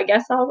 oh, I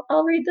guess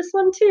I'll read this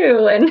one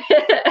too. And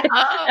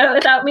Oh.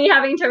 without me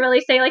having to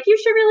really say like, you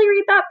should really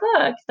read that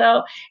book.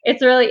 So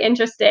it's really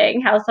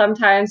interesting how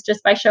sometimes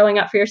just by showing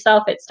up for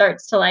yourself, it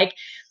starts to like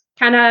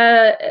kind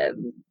of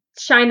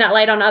shine that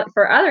light on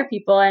for other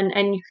people,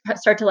 and you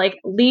start to like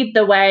lead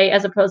the way,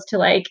 as opposed to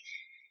like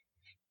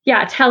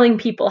telling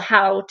people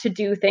how to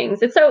do things.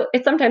 It's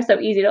sometimes so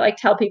easy to like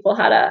tell people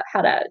how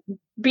to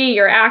be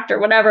your act or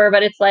whatever,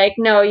 but it's like,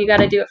 no, you got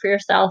to do it for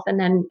yourself, and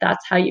then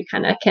that's how you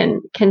kind of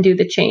can do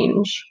the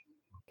change.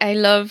 I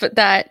love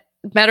that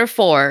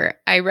metaphor.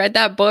 I read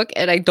that book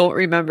and I don't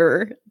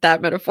remember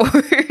that metaphor.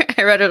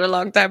 I read it a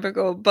long time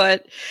ago,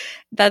 but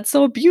that's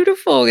so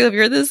beautiful. If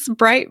you're this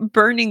bright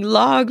burning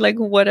log, like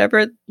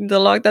whatever the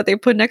log that they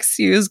put next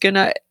to you is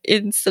gonna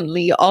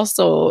instantly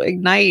also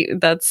ignite.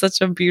 That's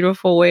such a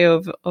beautiful way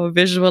of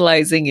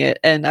visualizing it.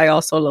 And I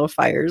also love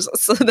fires.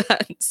 So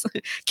that's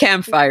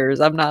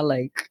campfires. I'm not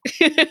like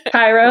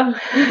Pyro.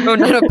 I'm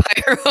not a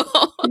pyro.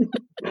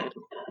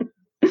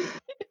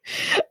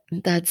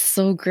 That's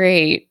so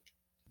great.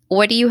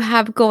 What do you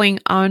have going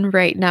on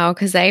right now?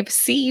 Because I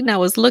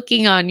was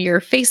looking on your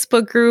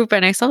Facebook group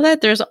and I saw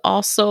that there's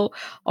also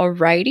a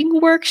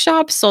writing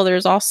workshop. So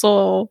there's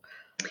also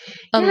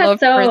a Yeah, love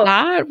for so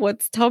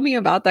that. Tell me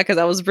about that because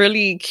I was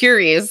really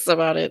curious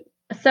about it.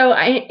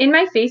 in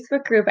my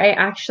Facebook group, I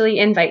actually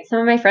invite some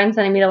of my friends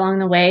that I meet along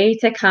the way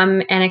to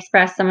come and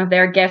express some of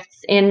their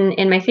gifts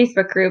in my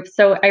Facebook group.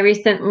 So I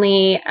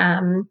recently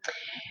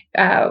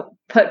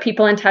put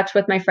people in touch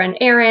with my friend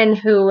Erin,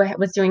 who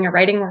was doing a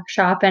writing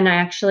workshop, and I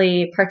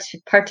actually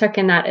partook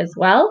in that as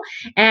well.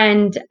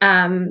 And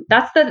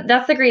that's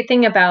the great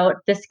thing about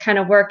this kind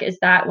of work is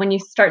that when you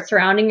start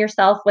surrounding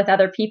yourself with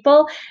other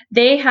people,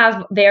 they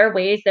have their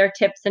ways, their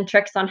tips and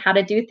tricks on how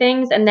to do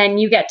things, and then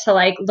you get to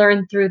like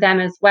learn through them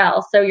as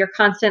well. So you're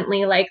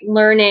constantly like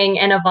learning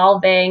and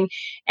evolving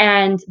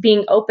and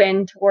being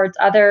open towards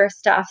other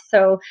stuff.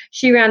 So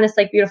she ran this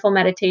like beautiful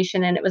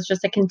meditation, and it was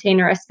just a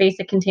space,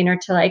 a container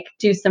to like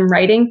do some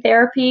writing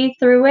therapy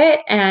through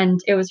it, and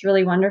it was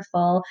really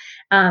wonderful.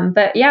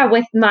 But yeah,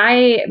 with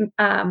my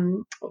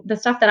the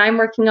stuff that I'm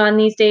working on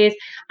these days,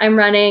 I'm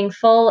running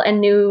full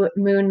and new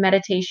moon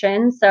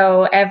meditation.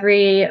 So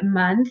every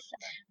month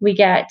we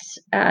get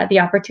the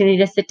opportunity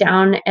to sit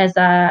down as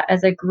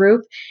a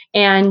group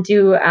and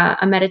do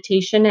a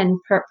meditation. And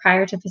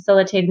prior to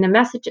facilitating the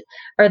message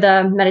or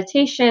the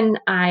meditation,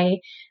 I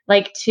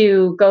like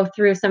to go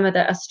through some of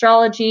the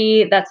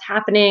astrology that's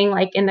happening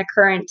like in the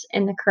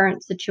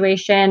current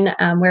situation,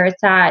 where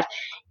it's at.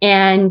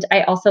 And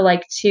I also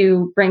like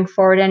to bring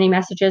forward any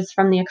messages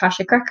from the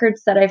Akashic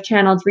records that I've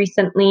channeled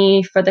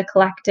recently for the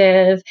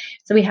collective.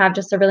 So we have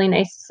just a really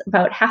nice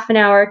about half an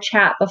hour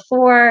chat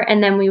before,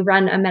 and then we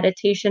run a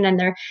meditation, and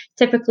they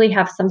typically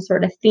have some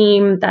sort of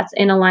theme that's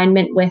in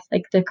alignment with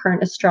like the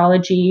current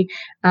astrology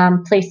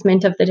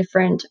placement of the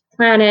different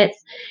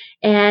planets.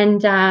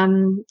 And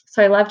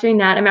so I love doing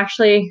that.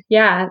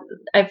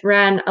 I've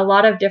ran a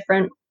lot of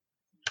different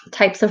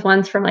types of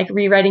ones, from like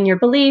rewriting your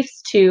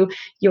beliefs to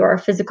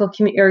your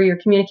or your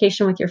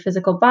communication with your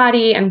physical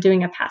body. I'm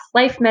doing a past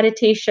life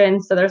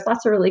meditation. So there's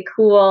lots of really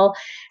cool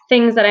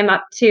things that I'm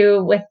up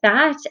to with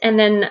that. And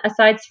then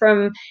aside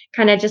from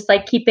kind of just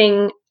like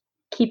keeping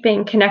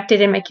connected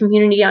in my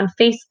community on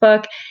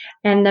Facebook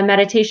and the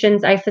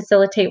meditations, I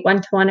facilitate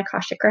one-to-one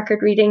Akashic record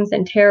readings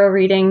and tarot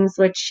readings,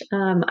 which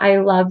I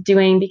love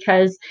doing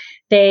because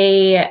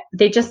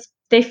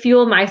they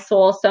fuel my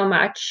soul so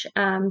much,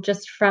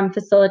 just from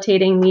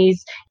facilitating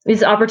these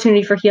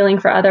opportunity for healing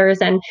for others.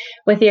 And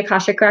with the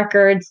Akashic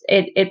records,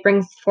 it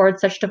brings forward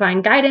such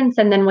divine guidance.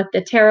 And then with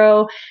the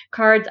tarot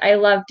cards, I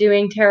love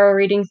doing tarot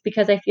readings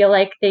because I feel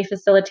like they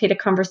facilitate a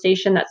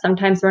conversation that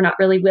sometimes we're not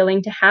really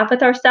willing to have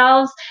with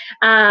ourselves.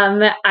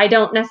 I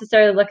don't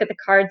necessarily look at the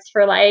cards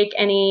for like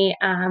any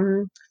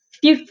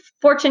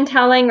fortune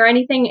telling or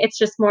anything. It's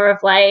just more of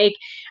like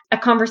a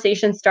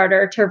conversation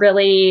starter to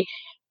really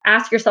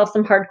ask yourself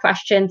some hard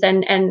questions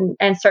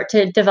and start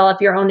to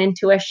develop your own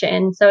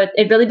intuition. So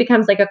it really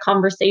becomes like a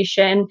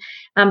conversation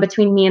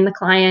between me and the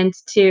client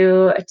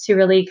to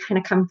really kind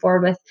of come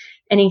forward with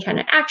any kind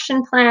of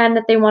action plan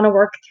that they want to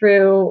work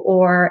through,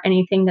 or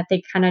anything that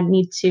they kind of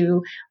need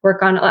to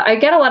work on. I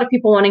get a lot of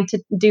people wanting to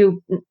do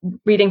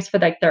readings for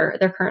like their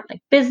current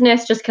like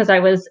business, just because I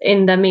was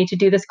in the Made to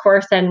Do This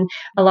course, and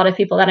a lot of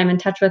people that I'm in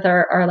touch with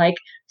are like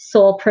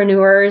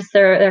soulpreneurs.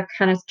 They're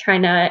kind of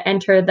trying to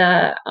enter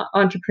the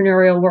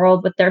entrepreneurial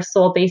world with their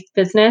soul-based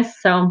business.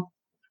 So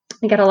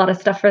I get a lot of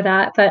stuff for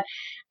that. But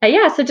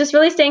so just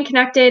really staying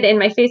connected in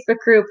my Facebook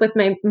group with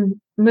my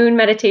moon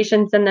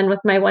meditations, and then with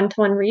my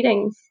one-to-one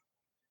readings.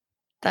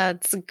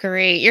 That's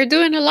great. You're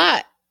doing a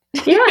lot.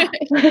 Yeah.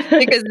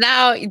 Because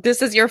now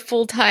this is your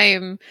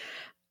full-time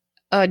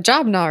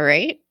job now,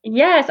 right?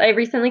 Yes, I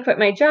recently quit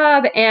my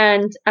job,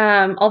 and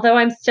although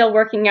I'm still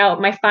working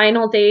out my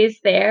final days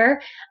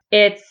there,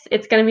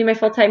 it's going to be my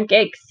full-time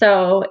gig.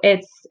 So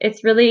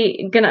it's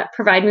really going to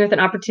provide me with an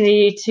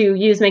opportunity to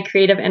use my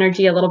creative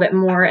energy a little bit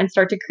more and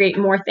start to create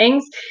more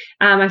things.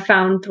 I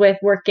found with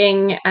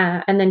working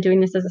and then doing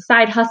this as a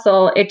side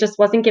hustle, it just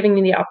wasn't giving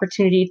me the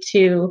opportunity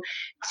to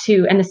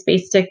and the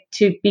space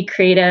to be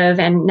creative.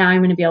 And now I'm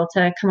going to be able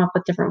to come up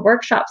with different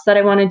workshops that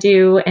I want to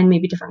do, and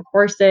maybe different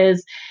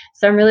courses.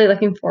 So I'm really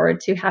looking forward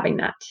to having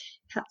that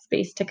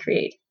space to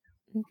create.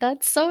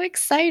 That's so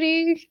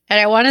exciting.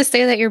 And I want to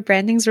say that your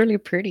branding's really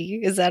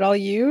pretty. Is that all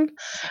you?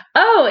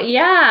 Oh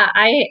yeah,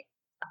 I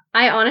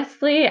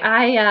honestly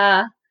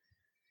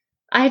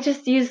I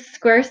just use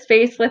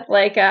Squarespace with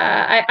like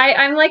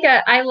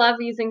I love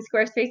using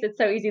Squarespace. It's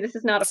so easy. This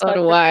is not a So plug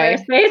do for I.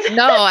 Squarespace.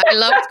 No, I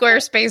love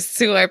Squarespace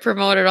too. I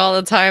promote it all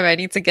the time. I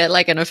need to get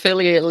like an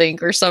affiliate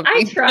link or I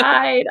something.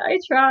 tried.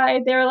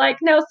 They were like,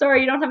 "No,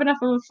 sorry, you don't have enough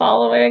of a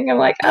following." I'm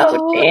like, "Oh,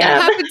 Oh, that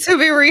damn." happened to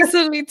me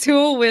recently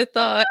too with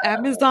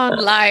Amazon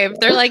Live.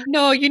 They're like,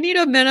 no, you need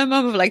a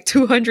minimum of like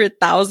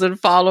 200,000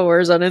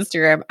 followers on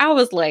Instagram. I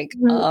was like,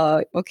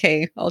 Mhm.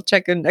 okay, I'll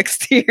check in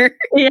next year.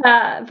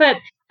 Yeah, but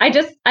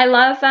I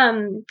love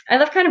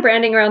kind of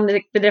branding around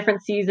the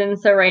different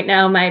seasons. So right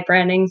now my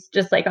branding's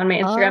just like on my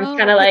Instagram, it's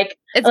kind Oh, of like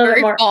it's a little bit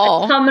very more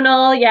fall.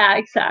 autumnal. Yeah,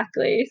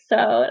 exactly.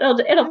 So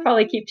it'll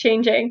probably Oh, keep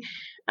changing.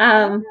 But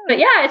oh.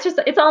 yeah,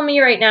 it's all me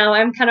right now.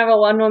 I'm kind of a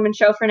one woman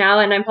show for now,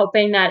 and I'm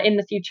hoping that in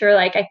the future,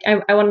 like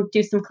I want to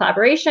do some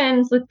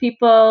collaborations with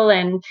people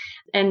and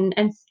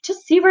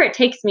just see where it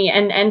takes me,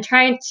 and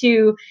trying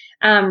to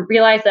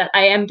realize that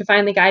I am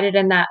divinely guided,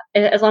 and that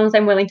as long as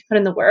I'm willing to put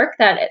in the work,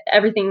 that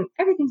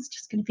everything's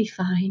just going to be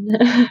fine.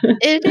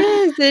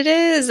 It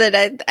is.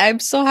 And I'm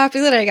so happy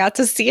that I got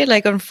to see it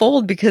like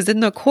unfold because in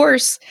the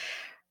course,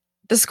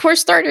 this course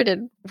started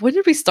in, when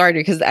did we start it?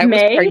 Because I was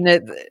May,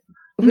 pregnant.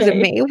 Was it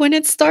May, May when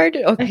it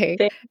started? I Okay.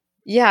 think.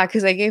 Yeah,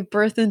 because I gave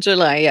birth in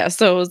July. Yeah.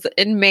 So it was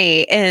in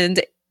May.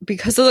 And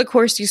because of the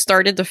course, you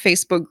started the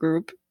Facebook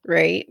group,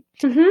 right?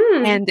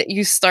 Hmm. And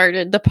you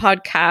started the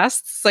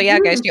podcast. So yeah,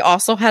 guys, Hmm. she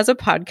also has a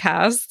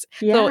podcast.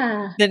 So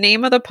Yeah. the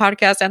name of the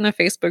podcast and the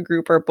Facebook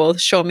group are both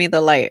Show Me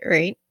the Light,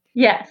 right?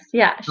 Yes,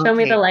 yeah, Show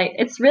Me the Okay. Light.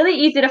 It's really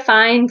easy to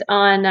find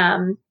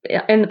on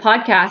in the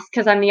podcast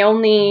because I'm the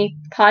only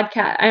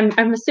podcast.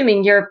 I'm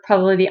assuming you're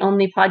probably the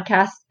only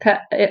podcast.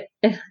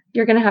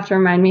 You're gonna have to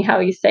remind me how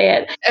you say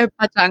it.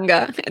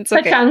 Pachanga. It's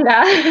okay.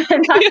 Pachanga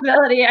and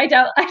Possibility. I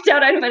doubt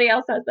anybody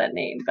else has that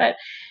name, but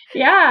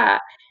yeah.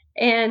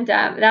 And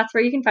that's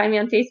where you can find me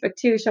on Facebook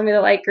too. Show Me the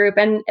Light group,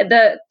 and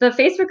the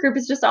Facebook group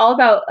is just all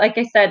about, like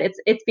I said,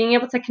 it's being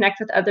able to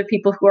connect with other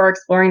people who are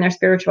exploring their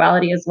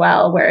spirituality as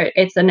well, where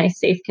it's a nice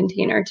safe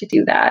container to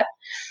do that.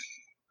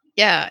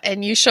 Yeah,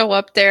 and you show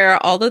up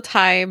there all the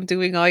time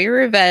doing all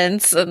your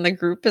events, and the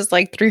group is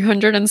like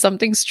 300 and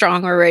something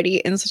strong already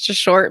in such a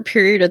short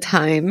period of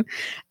time.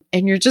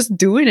 And you're just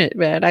doing it,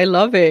 man. I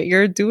love it.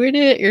 You're doing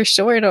it. You're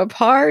showing up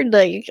hard.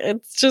 Like,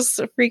 it's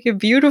just freaking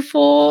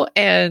beautiful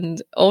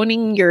and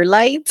owning your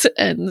light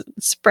and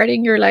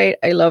spreading your light.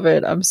 I love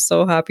it. I'm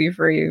so happy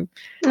for you.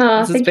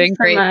 Oh, This has thank you been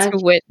so great to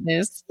much.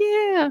 witness.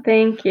 Yeah.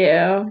 Thank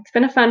you. It's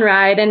been a fun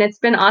ride, and it's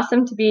been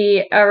awesome to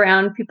be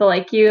around people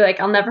like you. Like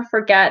I'll never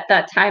forget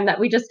that time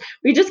that we just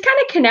kind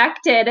of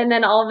connected, and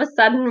then all of a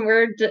sudden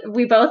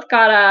we both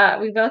got a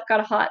hot seat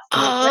with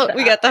Oh,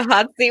 we got the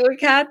hot seat with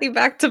Kathy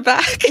back to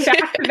back.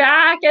 back to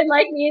back, and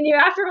like me and you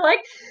after were like,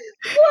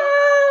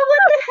 whoa, what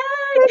the heck?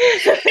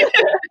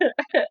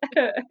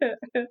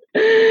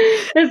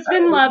 It's That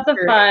been was lots of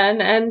great.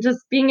 fun, and just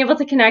being able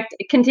to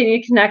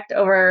continue to connect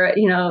over,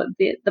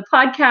 the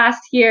podcast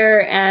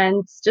here,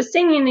 and just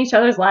staying in each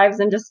other's lives,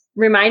 and just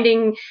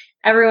reminding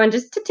everyone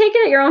just to take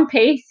it at your own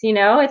pace.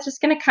 It's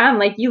just going to come.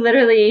 Like you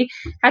literally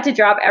had to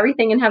drop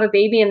everything and have a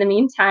baby in the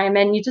meantime,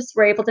 and you just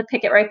were able to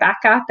pick it right back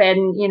up.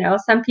 And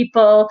some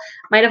people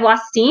might have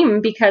lost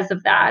steam because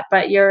of that,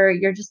 but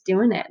you're just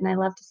doing it, and I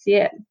love to see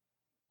it.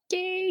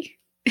 Yay.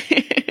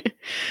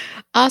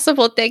 Awesome.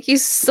 Well, thank you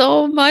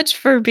so much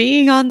for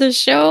being on the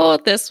show.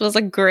 This was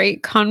a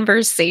great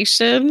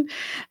conversation,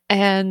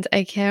 and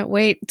I can't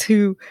wait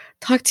to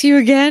talk to you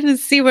again and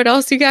see what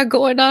else you got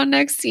going on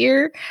next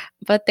year.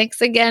 But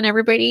thanks again,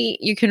 everybody.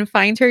 You can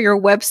find her.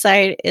 Your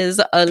website is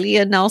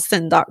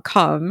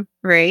aleahnelson.com,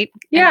 right?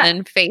 And Yeah,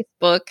 then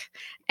Facebook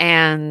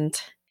and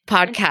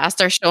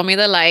podcast are Show Me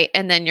the Light.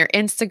 And then your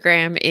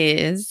Instagram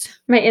is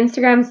my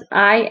Instagram's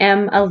I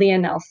am Aleah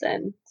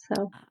Nelson.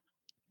 So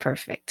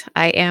perfect.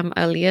 I am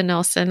Aleah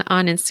Nelson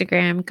on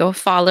Instagram. Go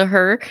follow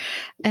her.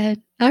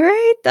 And all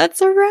right,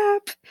 that's a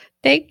wrap.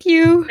 Thank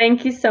you.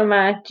 thank you so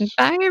much.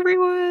 Bye,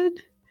 everyone.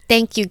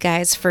 Thank you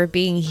guys for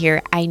being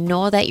here. I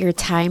know that your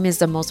time is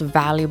the most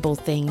valuable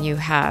thing you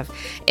have.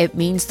 It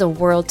means the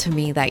world to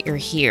me that you're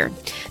here.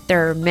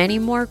 There are many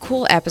more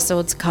cool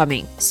episodes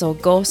coming, so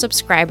go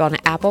subscribe on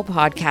Apple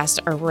Podcasts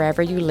or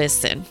wherever you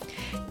listen.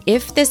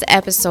 If this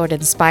episode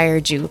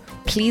inspired you,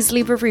 please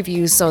leave a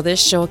review so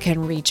this show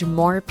can reach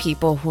more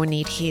people who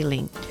need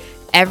healing.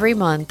 Every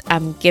month,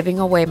 I'm giving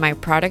away my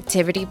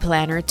productivity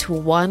planner to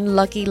one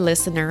lucky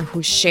listener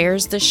who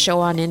shares the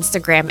show on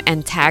Instagram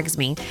and tags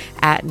me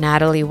at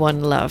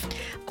NatalieOneLove.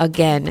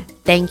 Again,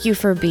 thank you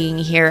for being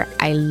here.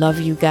 I love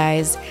you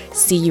guys.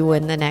 See you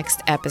in the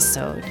next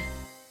episode.